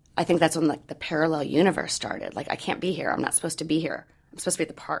 – I think that's when like the parallel universe started. Like, I can't be here. I'm not supposed to be here. I'm supposed to be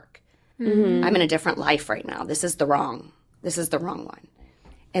at the park. I'm in a different life right now. This is the wrong one.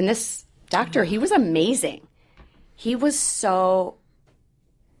 And this doctor, he was amazing. He was so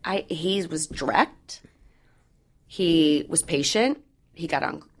 – he was direct. He was patient. He got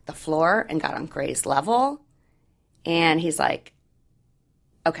on the floor and got on Gray's level. And he's like,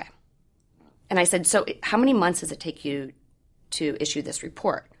 okay. And I said, so how many months does it take you to issue this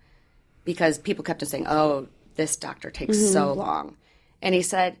report? Because people kept on saying, oh, this doctor takes so long. And he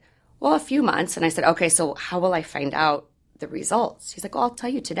said, well, a few months. And I said, okay, so how will I find out the results? He's like, well, I'll tell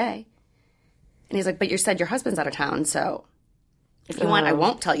you today. And he's like, but you said your husband's out of town, so if you want, I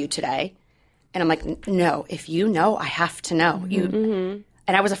won't tell you today. And I'm like, no, if you know, I have to know. And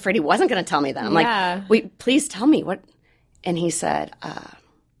I was afraid he wasn't going to tell me that. I'm like, wait, please tell me what. And he said,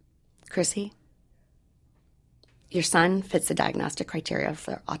 Chrissy, your son fits the diagnostic criteria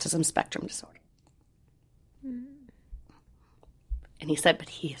for autism spectrum disorder. And he said, but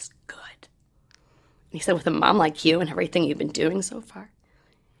he is good. And he said, with a mom like you and everything you've been doing so far,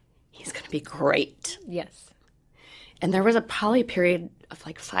 he's going to be great. Yes. And there was probably a period of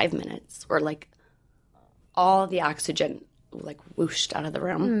like 5 minutes where like all the oxygen like whooshed out of the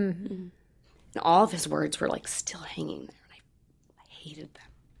room. And all of his words were like still hanging there. And I hated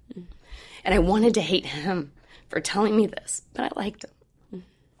them. And I wanted to hate him for telling me this, but I liked him.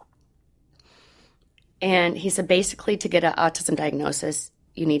 And he said basically to get an autism diagnosis,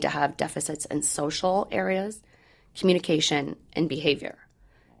 you need to have deficits in social areas, communication, and behavior.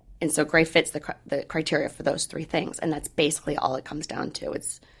 And so Gray fits the criteria for those 3 things, and that's basically all it comes down to.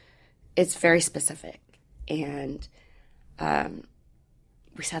 It's very specific. And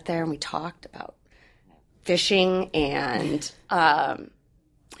we sat there and we talked about fishing, and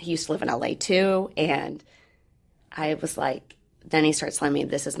he used to live in LA too, and I was like, then he starts telling me,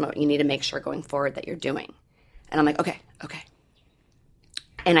 this is what you need to make sure going forward that you're doing. And I'm like, okay.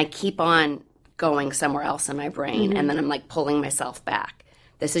 And I keep on going somewhere else in my brain, and then I'm like pulling myself back.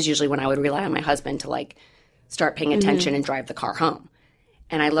 This is usually when I would rely on my husband to like start paying attention and drive the car home.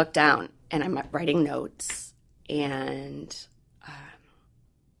 And I look down and I'm writing notes, and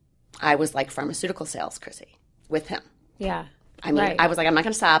I was like pharmaceutical sales, Chrissy, with him. Yeah. I mean, I was like, I'm not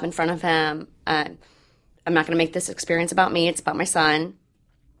going to sob in front of him. I'm not going to make this experience about me. It's about my son.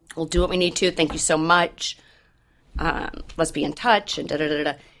 We'll do what we need to. Thank you so much. Let's be in touch, and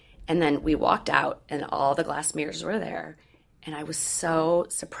da-da-da-da. And then we walked out, and all the glass mirrors were there. And I was so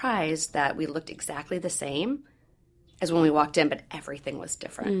surprised that we looked exactly the same as when we walked in, but everything was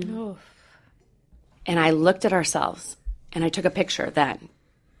different. And I looked at ourselves and I took a picture then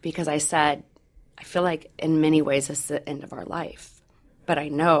because I said, I feel like in many ways it's the end of our life, but I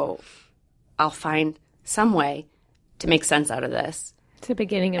know I'll find some way to make sense out of this. It's the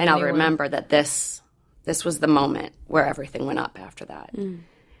beginning of and I'll remember that this was the moment where everything went up after that. And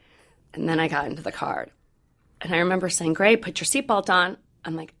then I got into the car. And I remember saying, Gray, put your seatbelt on.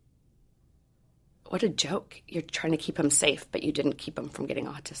 I'm like, what a joke. You're trying to keep him safe, but you didn't keep him from getting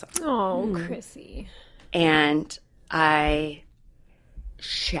autism. Oh, Chrissy. And I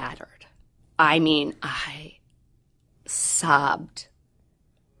shattered. I mean, I sobbed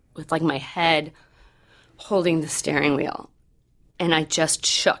with like my head holding the steering wheel. And I just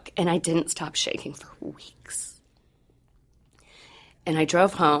shook, and I didn't stop shaking for weeks. And I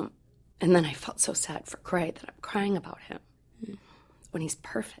drove home, and then I felt so sad for Gray that I'm crying about him when he's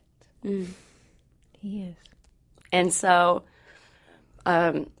perfect. He is. And so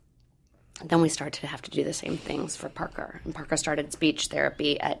then we started to have to do the same things for Parker. And Parker started speech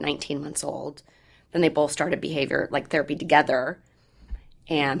therapy at 19 months old. Then they both started behavior therapy together.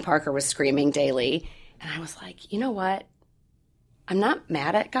 And Parker was screaming daily. And I was like, you know what? I'm not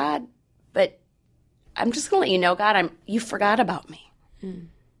mad at God, but I'm just going to let you know, God, you forgot about me. And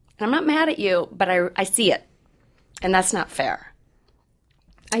I'm not mad at you, but I see it. And that's not fair.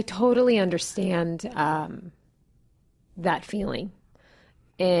 I totally understand that feeling.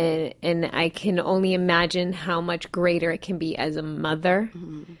 And I can only imagine how much greater it can be as a mother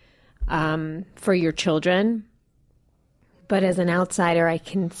for your children. But as an outsider, I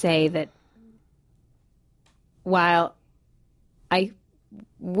can say that while I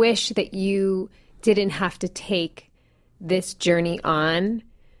wish that you didn't have to take this journey on,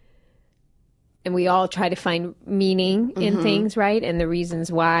 and we all try to find meaning in things, right? And the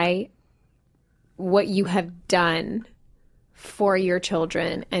reasons why. What you have done for your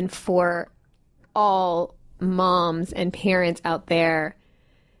children and for all moms and parents out there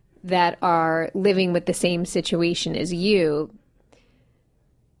that are living with the same situation as you,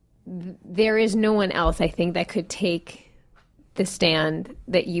 there is no one else, I think, that could take the stand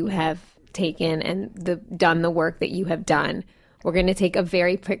that you have taken and done the work that you have done. We're going to take a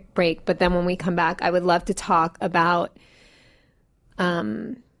very quick break, but then when we come back, I would love to talk about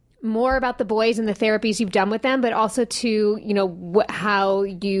more about the boys and the therapies you've done with them, but also to, how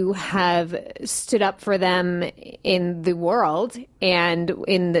you have stood up for them in the world and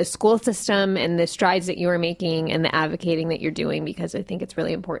in the school system and the strides that you are making and the advocating that you're doing, because I think it's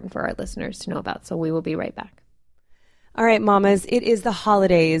really important for our listeners to know about. So we will be right back. All right, mamas, it is the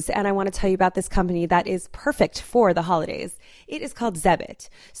holidays, and I want to tell you about this company that is perfect for the holidays. It is called Zebbit.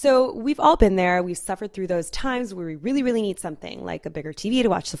 So we've all been there. We've suffered through those times where we really, really need something like a bigger TV to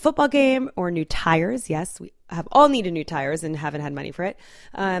watch the football game or new tires. Yes, we have all needed new tires and haven't had money for it.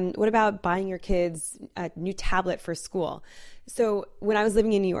 What about buying your kids a new tablet for school? So when I was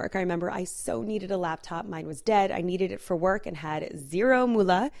living in New York, I remember I so needed a laptop. Mine was dead. I needed it for work and had zero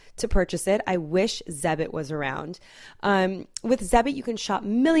moolah to purchase it. I wish Zebbit was around. With Zebbit, you can shop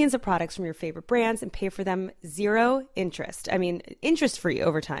millions of products from your favorite brands and pay for them zero interest. I mean, interest-free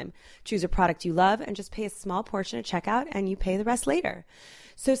over time. Choose a product you love and just pay a small portion at checkout, and you pay the rest later.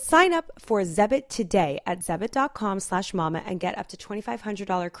 So sign up for Zebbit today at Zebbit.com/mama and get up to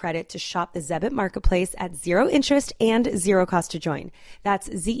 $2,500 credit to shop the Zebbit marketplace at zero interest and zero cost to join. That's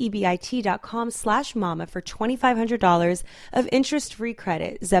Zebbit.com/mama for $2,500 of interest-free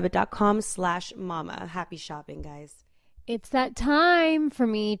credit. Zebbit.com/mama. Happy shopping, guys. It's that time for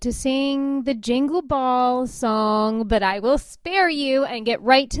me to sing the Jingle Ball song, but I will spare you and get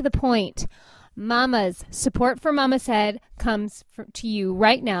right to the point. Mamas, support for Mama Said comes to you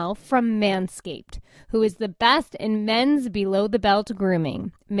right now from Manscaped, who is the best in men's below-the-belt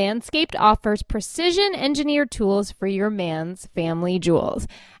grooming. Manscaped offers precision-engineered tools for your man's family jewels.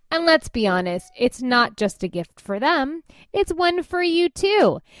 And let's be honest, it's not just a gift for them, it's one for you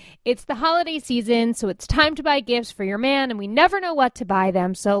too. It's the holiday season, so it's time to buy gifts for your man, and we never know what to buy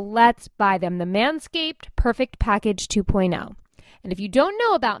them, so let's buy them the Manscaped Perfect Package 2.0. And if you don't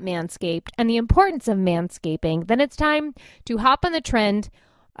know about Manscaped and the importance of manscaping, then it's time to hop on the trend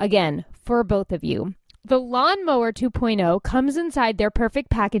again for both of you. The Lawnmower 2.0 comes inside their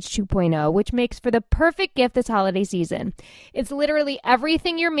Perfect Package 2.0, which makes for the perfect gift this holiday season. It's literally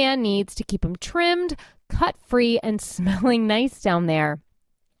everything your man needs to keep him trimmed, cut-free, and smelling nice down there.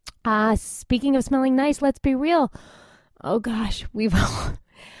 Speaking of smelling nice, let's be real. Oh gosh, we've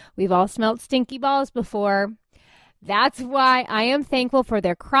all smelled stinky balls before. That's why I am thankful for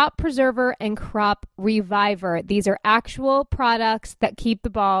their Crop Preserver and Crop Reviver. These are actual products that keep the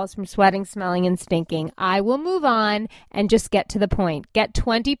balls from sweating, smelling, and stinking. I will move on and just get to the point. Get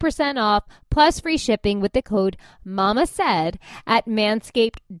 20% off plus free shipping with the code MAMASAID at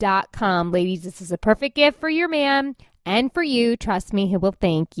manscaped.com. Ladies, this is a perfect gift for your man. And for you, trust me, he will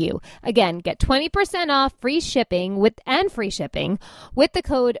thank you. Again, get 20% off free shipping with the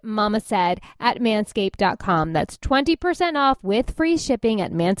code MAMASAID at manscaped.com. That's 20% off with free shipping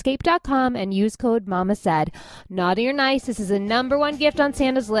at manscaped.com and use code MAMASAID. Naughty or nice, this is the #1 gift on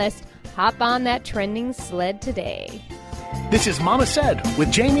Santa's list. Hop on that trending sled today. This is Mama Said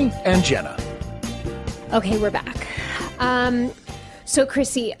with Jamie and Jenna. Okay, we're back. So,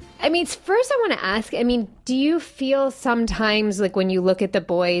 Chrissy, first I want to ask, do you feel sometimes, like when you look at the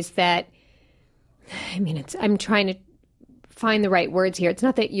boys that, I'm trying to find the right words here. It's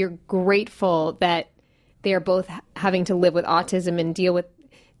not that you're grateful that they are both having to live with autism and deal with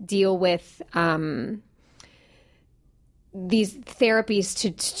these therapies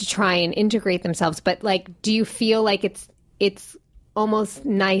to try and integrate themselves, but like, do you feel like it's almost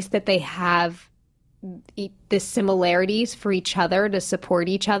nice that they have the similarities for each other to support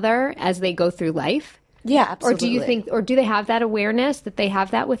each other as they go through life? Yeah, absolutely. Or do you think, or do they have that awareness that they have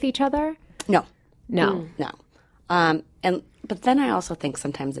that with each other? No. But then I also think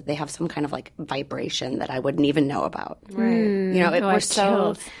sometimes that they have some kind of like vibration that I wouldn't even know about. Right. We're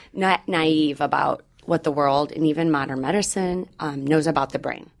so naive about what the world and even modern medicine knows about the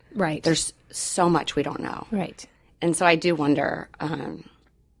brain. Right. There's so much we don't know. Right. And so I do wonder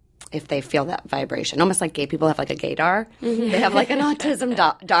if they feel that vibration. Almost like gay people have like a gaydar. Mm-hmm. They have like an autism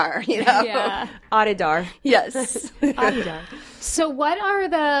dar, Yeah. Audidar. Yes. Audidar. So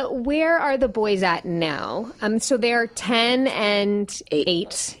where are the boys at now? So they're 10 and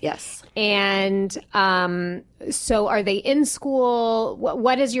 8. Yes. And so are they in school?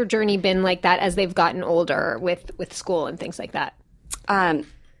 What has your journey been like that as they've gotten older with school and things like that?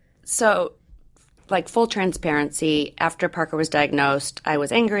 So like full transparency, after Parker was diagnosed, I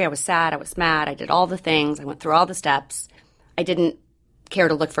was angry, I was sad, I was mad, I did all the things, I went through all the steps. I didn't care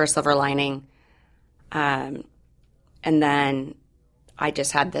to look for a silver lining. And then I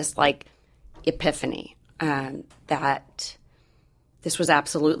just had this like epiphany that this was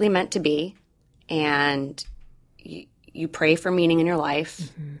absolutely meant to be. And you pray for meaning in your life.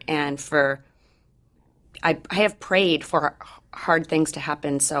 Mm-hmm. And I have prayed for hard things to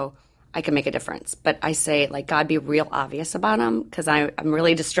happen so I can make a difference. But I say, like, God, be real obvious about them because I'm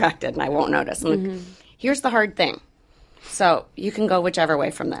really distracted and I won't notice. I'm like, here's the hard thing. So you can go whichever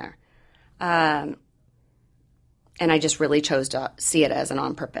way from there. And I just really chose to see it as an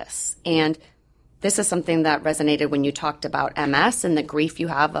on purpose. And this is something that resonated when you talked about MS and the grief you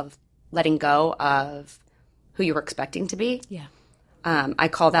have of letting go of who you were expecting to be. Yeah. I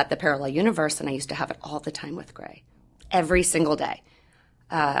call that the parallel universe, and I used to have it all the time with Gray. Every single day.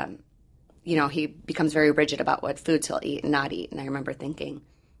 He becomes very rigid about what foods he'll eat and not eat. And I remember thinking,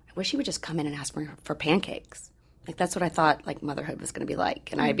 I wish he would just come in and ask me for pancakes. Like, that's what I thought, like, motherhood was going to be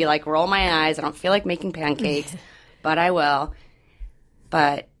like. And I'd be like, roll my eyes. I don't feel like making pancakes, but I will.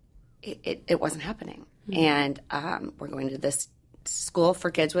 But it wasn't happening. And we're going to this school for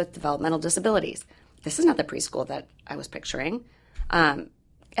kids with developmental disabilities. This is not the preschool that I was picturing.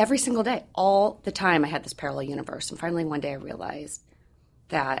 Every single day, all the time, I had this parallel universe. And finally, one day I realized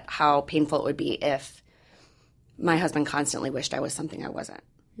that how painful it would be if my husband constantly wished I was something I wasn't.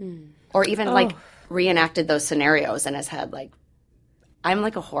 Or even like reenacted those scenarios in his head. Like, I'm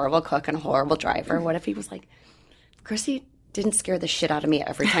like a horrible cook and a horrible driver. What if he was like, Chrissy didn't scare the shit out of me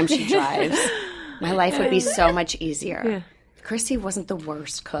every time she drives. My life would be so much easier. Yeah. If Chrissy wasn't the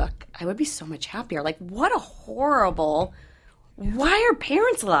worst cook, I would be so much happier. Like, what a horrible... Why are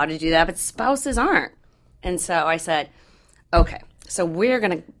parents allowed to do that, but spouses aren't? And so I said, okay, so we're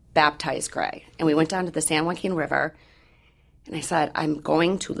going to baptize Gray. And we went down to the San Joaquin River, and I said, I'm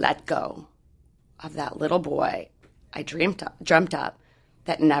going to let go of that little boy I dreamt up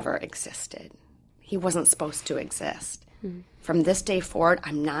that never existed. He wasn't supposed to exist. Mm-hmm. From this day forward,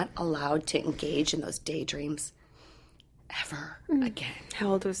 I'm not allowed to engage in those daydreams ever again.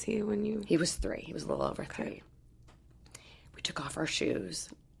 How old was he when you... He was 3. He was a little over 3. We took off our shoes,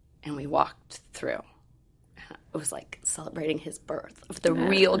 and we walked through. It was like celebrating his birth of the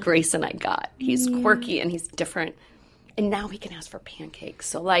real Grayson I got. He's quirky, and he's different. And now he can ask for pancakes.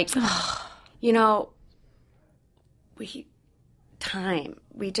 So, like, we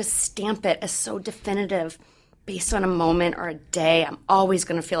just stamp it as so definitive based on a moment or a day. I'm always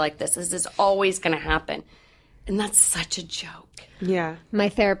going to feel like this. This is always going to happen. And that's such a joke. Yeah. My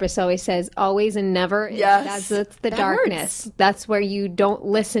therapist always says, always and never. Yes. That's the darkness. Hurts. That's where you don't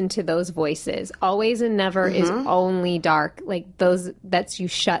listen to those voices. Always and never is only dark. Like that's you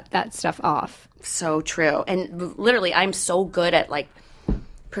shut that stuff off. So true. And literally, I'm so good at like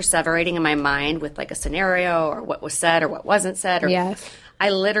perseverating in my mind with like a scenario or what was said or what wasn't said. Or yes.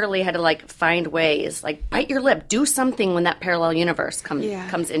 I literally had to like find ways, like bite your lip, do something when that parallel universe comes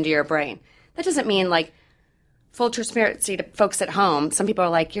into your brain. That doesn't mean like full transparency to folks at home. Some people are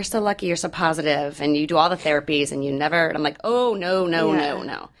like, you're so lucky, you're so positive, and you do all the therapies and you never, and I'm like, oh,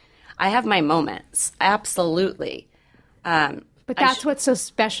 no. I have my moments. Absolutely. But that's what's so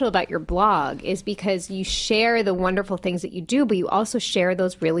special about your blog is because you share the wonderful things that you do, but you also share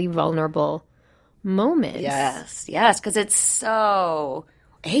those really vulnerable moments. Yes, because it's so,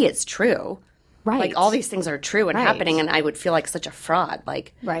 it's true. Right. Like all these things are true and happening, and I would feel like such a fraud.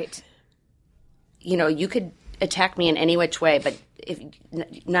 Like, right. You know, you could attack me in any which way, but if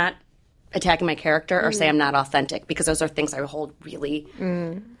not attacking my character or say I'm not authentic, because those are things I hold really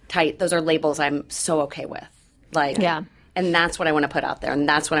tight. Those are labels I'm so okay with. Like, yeah. And that's what I want to put out there, and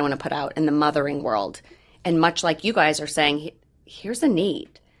that's what I want to put out in the mothering world. And much like you guys are saying, here's a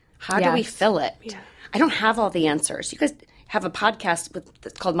need. How do we fill it? Yeah. I don't have all the answers. You guys have a podcast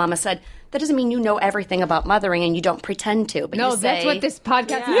that's called Mama Said. That doesn't mean you know everything about mothering and you don't pretend to. But no, that's what this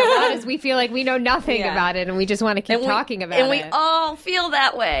podcast is about, is we feel like we know nothing about it and we just want to keep talking about it. And we all feel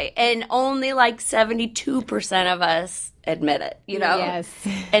that way. And only like 72% of us admit it, you know? Yes.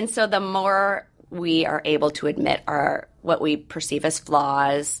 And so the more we are able to admit what we perceive as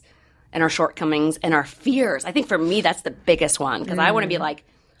flaws and our shortcomings and our fears, I think for me that's the biggest one, because I want to be like,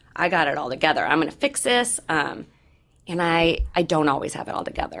 I got it all together. I'm going to fix this. And I don't always have it all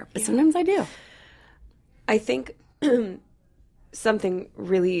together, but sometimes I do. I think something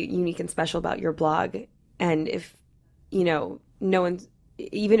really unique and special about your blog, and if, you know, no one's,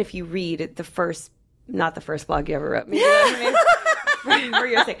 even if you read not the first blog you ever wrote, maybe for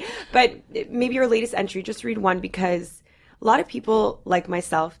your sake, but maybe your latest entry, just read one, because a lot of people like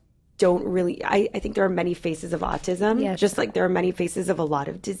myself don't really, I think there are many faces of autism, just like there are many faces of a lot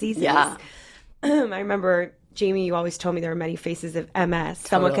of diseases. Yeah. I remember, Jamie, you always told me there are many faces of MS.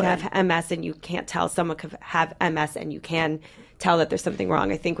 Someone can have MS and you can't tell. Someone could have MS and you can tell that there's something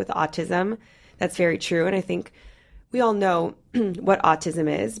wrong. I think with autism, that's very true. And I think we all know what autism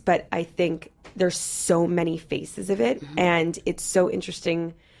is, but I think there's so many faces of it. Mm-hmm. And it's so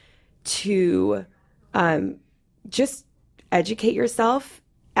interesting to just educate yourself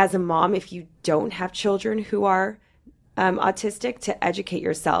as a mom, if you don't have children who are autistic, to educate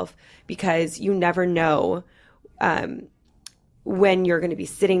yourself, because you never know when you're going to be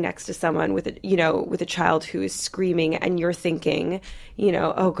sitting next to someone with a child who is screaming and you're thinking, you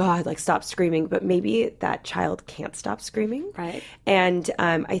know, oh God, like stop screaming, but maybe that child can't stop screaming. Right. And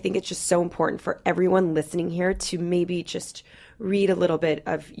I think it's just so important for everyone listening here to maybe just read a little bit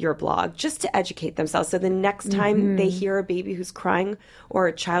of your blog just to educate themselves. So the next time they hear a baby who's crying or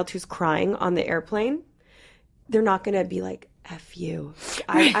a child who's crying on the airplane, they're not going to be like, F you.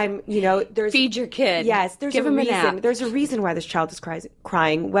 I'm, you know, there's... Feed your kid. Yes, there's Give a him reason. a nap. There's a reason why this child is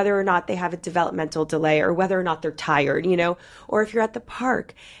crying, whether or not they have a developmental delay or whether or not they're tired, you know, or if you're at the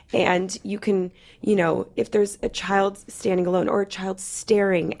park and you can, you know, if there's a child standing alone or a child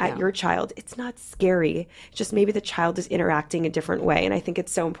staring at your child, it's not scary. It's just maybe the child is interacting a different way. And I think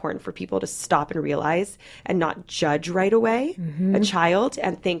it's so important for people to stop and realize and not judge right away a child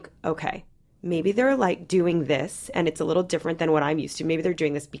and think, okay, maybe they're like doing this and it's a little different than what I'm used to. Maybe they're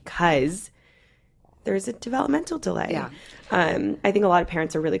doing this because there's a developmental delay. Yeah. I think a lot of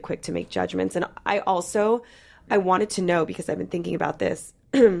parents are really quick to make judgments. And I wanted to know, because I've been thinking about this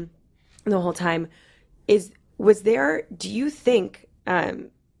the whole time, do you think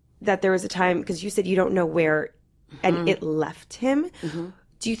that there was a time, because you said you don't know where and it left him. Mm-hmm.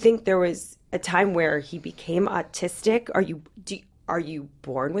 Do you think there was a time where he became autistic? Are you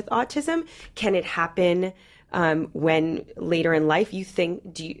born with autism? Can it happen when later in life do you think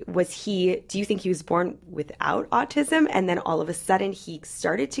he was born without autism and then all of a sudden he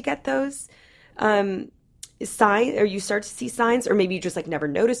started to get those signs, or you start to see signs, or maybe you just like never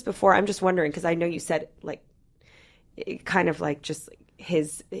noticed before? I'm just wondering, because I know you said like kind of like just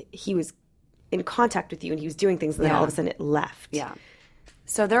he was in contact with you and he was doing things and then all of a sudden it left. Yeah.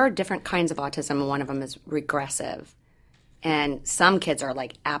 So there are different kinds of autism, and one of them is regressive. And some kids are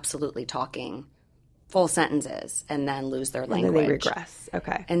like absolutely talking full sentences and then lose their language. And then they regress.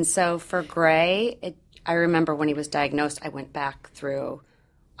 Okay. And so for Gray, I remember when he was diagnosed, I went back through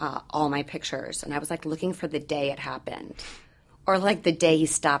all my pictures and I was like looking for the day it happened, or like the day he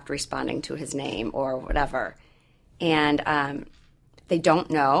stopped responding to his name or whatever. And they don't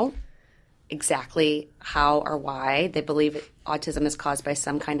know exactly how or why. They believe autism is caused by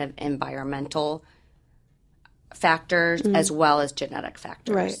some kind of environmental factors as well as genetic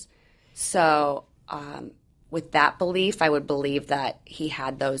factors. Right. So with that belief, I would believe that he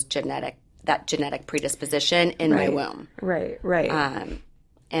had that genetic predisposition in my womb. Right.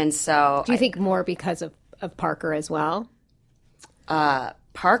 And so do you think more because of Parker as well?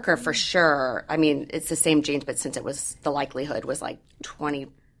 Parker for sure. I mean, it's the same genes, but since the likelihood was like 20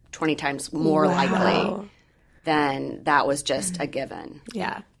 times more likely, then that was just a given.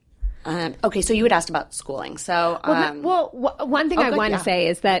 Yeah. Okay, so you had asked about schooling. So, one thing I want to say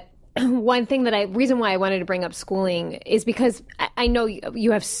is that reason why I wanted to bring up schooling is because I know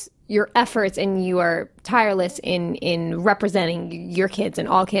you have your efforts and you are tireless in representing your kids and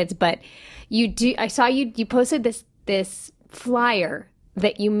all kids, but I saw you posted this flyer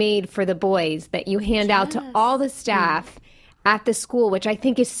that you made for the boys that you hand out to all the staff at the school, which I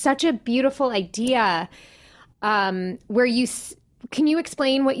think is such a beautiful idea. Where can you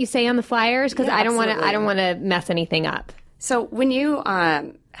explain what you say on the flyers? Because I don't want to mess anything up. So when you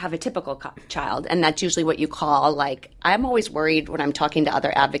have a typical child, and that's usually what you call, like, I'm always worried when I'm talking to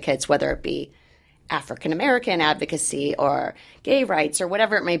other advocates, whether it be African American advocacy or gay rights or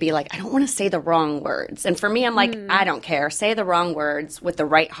whatever it may be, like, I don't want to say the wrong words. And for me, I'm like, I don't care. Say the wrong words with the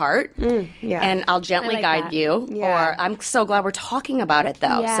right heart, and I'll gently guide you. Yeah. Or I'm so glad we're talking about it,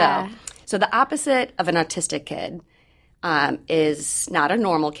 though. Yeah. So the opposite of an autistic kid is not a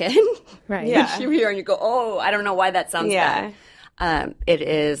normal kid. Right. Yeah. You hear and you go, oh, I don't know why that sounds bad. It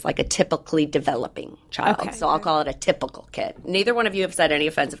is like a typically developing child. Okay. So I'll call it a typical kid. Neither one of you have said any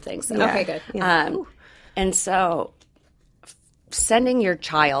offensive things. So. Okay, good. Yeah. And so sending your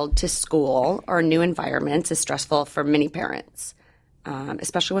child to school or new environments is stressful for many parents,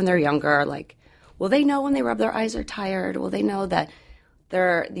 especially when they're younger. Like, will they know when they rub their eyes are tired? Will they know that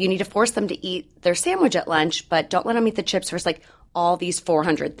you need to force them to eat their sandwich at lunch, but don't let them eat the chips first, like all these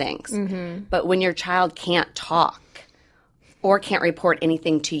 400 things. Mm-hmm. But when your child can't talk or can't report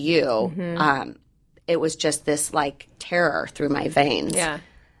anything to you, it was just this like terror through my veins. Yeah.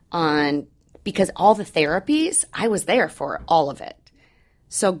 Because all the therapies, I was there for all of it.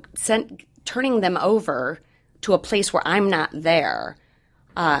 So turning them over to a place where I'm not there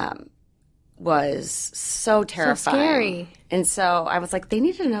was so terrifying. So scary. And so I was like, they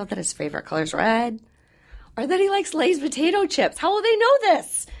need to know that his favorite color is red or that he likes Lay's potato chips. How will they know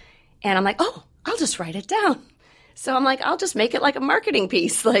this? And I'm like, oh, I'll just write it down. So I'm like, I'll just make it like a marketing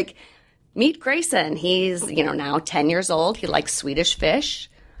piece. Like, meet Grayson. He's, now 10 years old. He likes Swedish fish.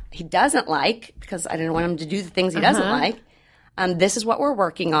 He doesn't like, because I didn't want him to do the things he doesn't like. This is what we're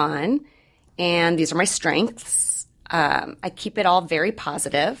working on, and these are my strengths. I keep it all very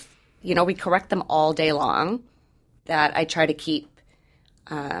positive. We correct them all day long. That I try to keep,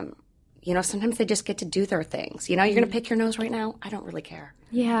 sometimes they just get to do their things. You're going to pick your nose right now? I don't really care.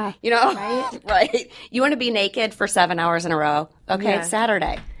 Yeah. Right? Right. You want to be naked for 7 hours in a row? Okay, It's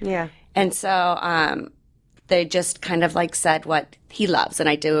Saturday. Yeah. And so they just kind of like said what he loves. And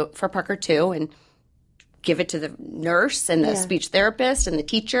I do it for Parker too, and give it to the nurse and the speech therapist and the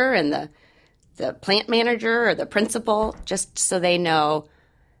teacher and the plant manager or the principal, just so they know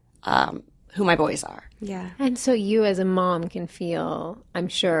who my boys are. Yeah. And so you as a mom can feel, I'm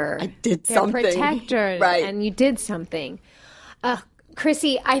sure, I did something. Protectors. Right. And you did something.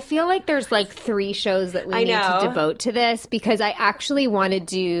 Chrissy, I feel like there's like 3 shows that we need to devote to this, because I actually want to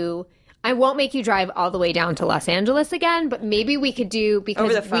do, I won't make you drive all the way down to Los Angeles again, but maybe we could do,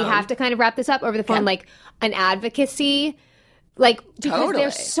 because we have to kind of wrap this up over the phone, like an advocacy, like, because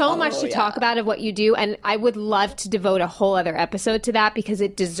there's so much to talk about of what you do. And I would love to devote a whole other episode to that, because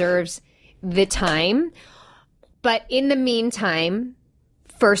it deserves the time. But in the meantime,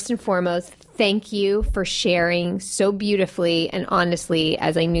 first and foremost, thank you for sharing so beautifully and honestly,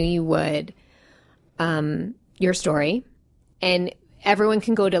 as I knew you would, your story. And everyone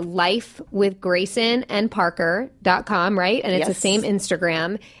can go to lifewithgraysonandparker.com, right? And it's the same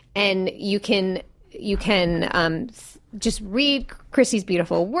Instagram. And you can just read Chrissy's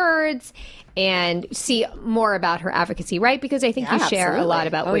beautiful words and see more about her advocacy, right? Because I think you share a lot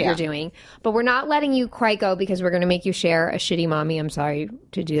about what you're doing. But we're not letting you quite go, because we're going to make you share a shitty mommy. I'm sorry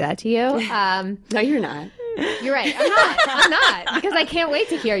to do that to you. No, you're not. You're right. I'm not, because I can't wait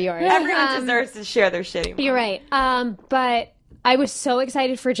to hear yours. Everyone deserves to share their shitty mommy. You're right. But I was so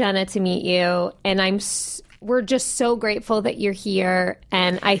excited for Jenna to meet you, and we're just so grateful that you're here.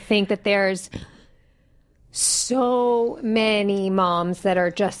 And I think that there's so many moms that are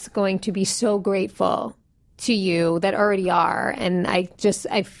just going to be so grateful to you that already are. And I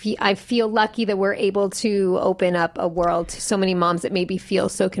feel lucky that we're able to open up a world to so many moms that maybe feel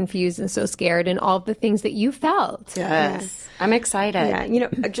so confused and so scared, and all the things that you felt. Yes. I'm excited.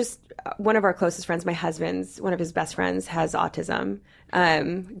 Yeah. Just one of our closest friends, my husband's, one of his best friends has autism.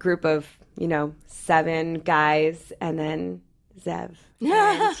 Group of, 7 guys, and then Zev.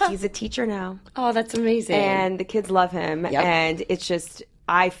 And he's a teacher now. Oh, that's amazing. And the kids love him. Yep. And it's just,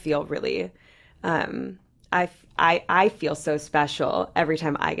 I feel really, I feel so special every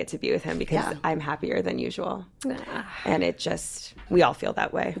time I get to be with him because I'm happier than usual. And it just, we all feel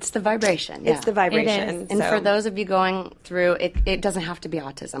that way. It's the vibration. Yeah. It's the vibration. And for those of you going through, it doesn't have to be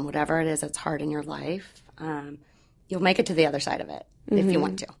autism. Whatever it is that's hard in your life, you'll make it to the other side of it if you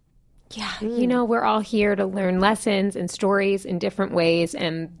want to. Yeah, we're all here to learn lessons and stories in different ways.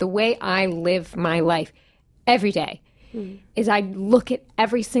 And the way I live my life every day is I look at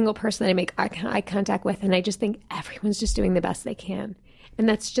every single person that I make eye contact with, and I just think everyone's just doing the best they can. And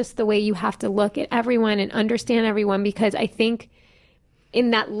that's just the way you have to look at everyone and understand everyone, because I think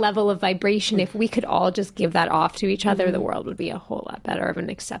in that level of vibration, if we could all just give that off to each other, the world would be a whole lot better of an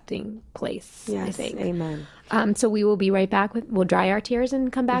accepting place, yes, I think. Amen. So we will be right back we'll dry our tears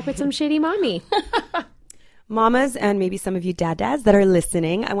and come back with some shitty mommy. Mamas, and maybe some of you dads that are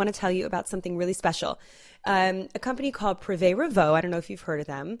listening, I want to tell you about something really special. A company called Privé Revaux. I don't know if you've heard of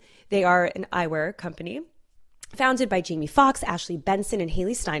them. They are an eyewear company founded by Jamie Foxx, Ashley Benson, and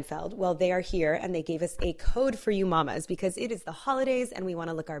Haley Steinfeld. Well, they are here, and they gave us a code for you mamas because it is the holidays and we want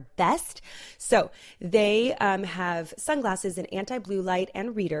to look our best. So they have sunglasses in anti-blue light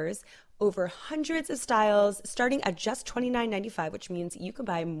and readers, over hundreds of styles, starting at just $29.95, which means you can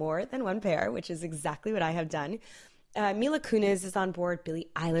buy more than one pair, which is exactly what I have done. Mila Kunis is on board. Billie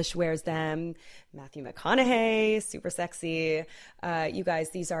Eilish wears them. Matthew McConaughey, super sexy. You guys,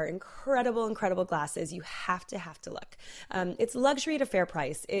 these are incredible, incredible glasses. You have to look. It's luxury at a fair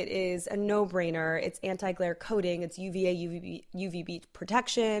price. It is a no-brainer. It's anti-glare coating. It's UVA, UVB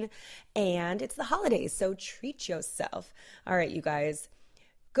protection. And it's the holidays, so treat yourself. All right, you guys.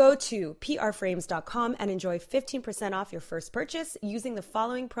 Go to prframes.com and enjoy 15% off your first purchase using the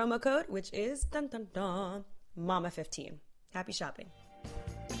following promo code, which is Mama15. Happy shopping.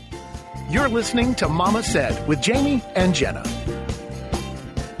 You're listening to Mama Said with Jamie and Jenna.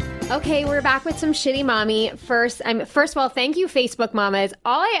 Okay, we're back with some shitty mommy. First of all, thank you, Facebook mamas.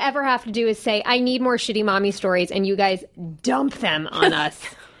 All I ever have to do is say, I need more shitty mommy stories, and you guys dump them on us.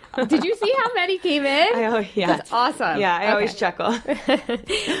 Did you see how many came in? Yeah. That's awesome. Yeah, I always chuckle. All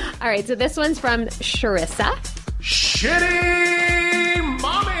right, so this one's from Sharissa. Shitty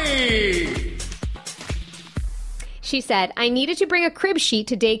Mommy! She said, I needed to bring a crib sheet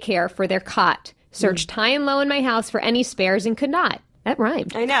to daycare for their cot. Searched high and low in my house for any spares and could not. That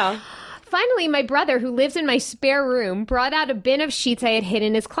rhymed. I know. Finally, my brother, who lives in my spare room, brought out a bin of sheets I had hid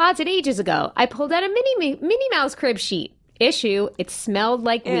in his closet ages ago. I pulled out a Minnie Mouse crib sheet. Issue, it smelled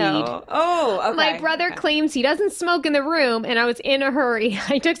like weed. Oh, okay. My brother claims he doesn't smoke in the room, and I was in a hurry.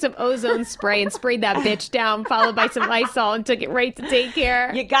 I took some ozone spray and sprayed that bitch down, followed by some Lysol, and took it right to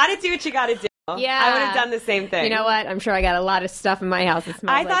daycare. You gotta do what you gotta do. Yeah. I would have done the same thing. You know what? I'm sure I got a lot of stuff in my house that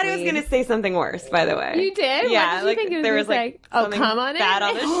smells I thought like it was going to say something worse, by the way. You did? Yeah. What did you think it was there was say? Oh, come on bad in.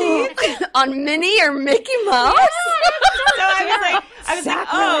 on the sheet. On Minnie or Mickey Mouse? So I was like,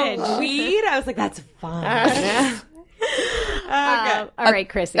 oh, weed? I was like, that's fine. All right,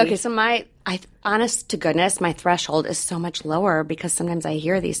 Chrissy. Okay, so honest to goodness, my threshold is so much lower because sometimes I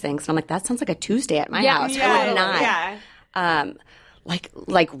hear these things and I'm like, that sounds like a Tuesday at my house. I would not. Yeah. Like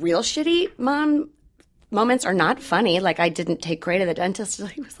real shitty mom moments are not funny. Like I didn't take Gray to the dentist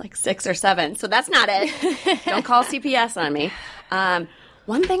until he was like 6 or 7. So that's not it. Don't call CPS on me.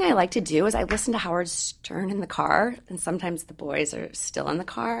 One thing I like to do is I listen to Howard Stern in the car, and sometimes the boys are still in the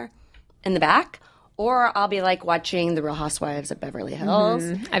car in the back. Or I'll be like watching The Real Housewives of Beverly Hills.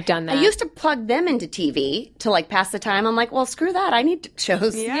 I've done that. I used to plug them into TV to like pass the time. I'm like, well, screw that. I need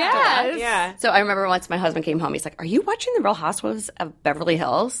shows. Yes. Yeah. So I remember once my husband came home. He's like, are you watching The Real Housewives of Beverly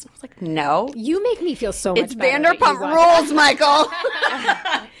Hills? I was like, no. You make me feel so much It's better. Vanderpump Rules, Michael.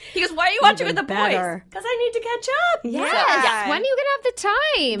 He goes, why are you watching with the better. boys? Because I need to catch up. Yes. When are you going to have the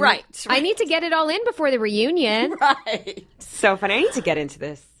time? Right. I need to get it all in before the reunion. Right. So funny. I need to get into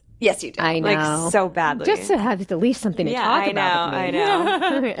this. Yes, you do. I know. Like, so badly. Just to have at least something to talk about. I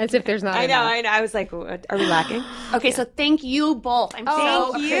know. As if there's not I enough. know. I was like, are we lacking? Okay, so thank you both. I'm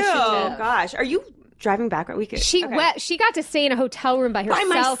so Thank you. appreciative. Gosh. Are you driving back? We could. She got to stay in a hotel room by herself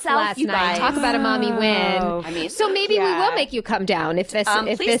myself, last you night. guys. Talk about a mommy win. I mean, So maybe we will make you come down if this.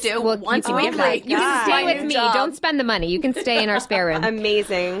 please do. Once you a can week. You can stay My with new me. job. Don't spend the money. You can stay in our spare room.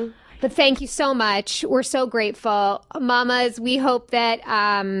 Amazing. But thank you so much. We're so grateful. Mamas, we hope that,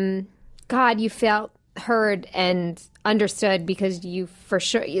 God, you felt heard and understood, because you, for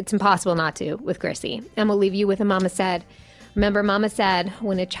sure, it's impossible not to with Chrissy. And we'll leave you with a Mama Said. Remember, Mama said,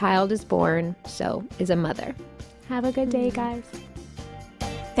 when a child is born, so is a mother. Have a good day, guys.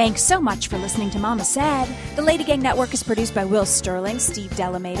 Thanks so much for listening to Mama Said. The Lady Gang Network is produced by Will Sterling, Steve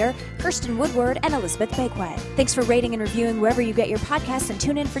Delamater, Kirsten Woodward, and Elizabeth Bakewet. Thanks for rating and reviewing wherever you get your podcasts, and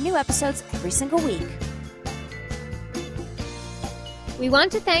tune in for new episodes every single week. We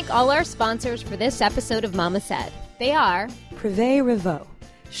want to thank all our sponsors for this episode of Mama Said. They are Privé Revaux.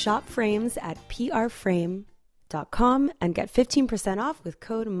 Shop frames at prframe.com and get 15% off with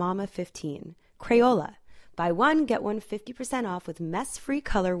code MAMA15. Crayola. Buy one, get one 50% off with mess-free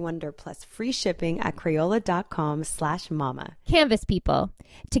color wonder plus free shipping at Crayola.com/mama. Canvas People.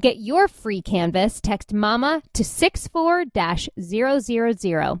 To get your free canvas, text MAMA to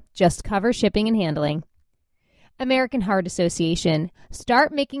 64-000. Just cover shipping and handling. American Heart Association.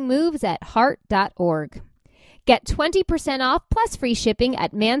 Start making moves at heart.org. Get 20% off plus free shipping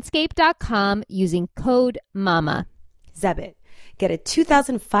at manscaped.com using code MAMA. Zebbit. Get a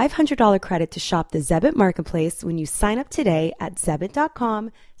 $2,500 credit to shop the Zebbit Marketplace when you sign up today at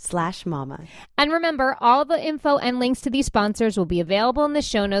zebbit.com/mama. And remember, all the info and links to these sponsors will be available in the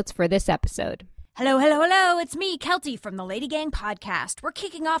show notes for this episode. Hello, hello, hello. It's me, Kelty, from the Lady Gang Podcast. We're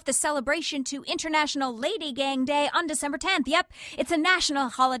kicking off the celebration to International Lady Gang Day on December 10th. Yep, it's a national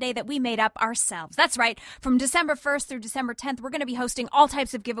holiday that we made up ourselves. That's right. From December 1st through December 10th, we're going to be hosting all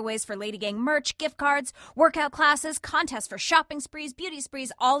types of giveaways for Lady Gang merch, gift cards, workout classes, contests for shopping sprees, beauty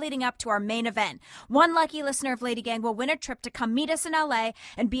sprees, all leading up to our main event. One lucky listener of Lady Gang will win a trip to come meet us in LA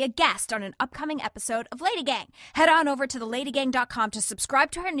and be a guest on an upcoming episode of Lady Gang. Head on over to theladygang.com to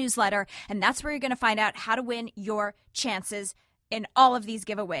subscribe to our newsletter, and that's where you're going to find out how to win your chances in all of these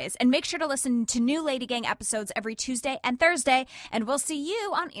giveaways. And make sure to listen to new Lady Gang episodes every Tuesday and Thursday, and we'll see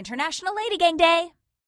you on International Lady Gang Day.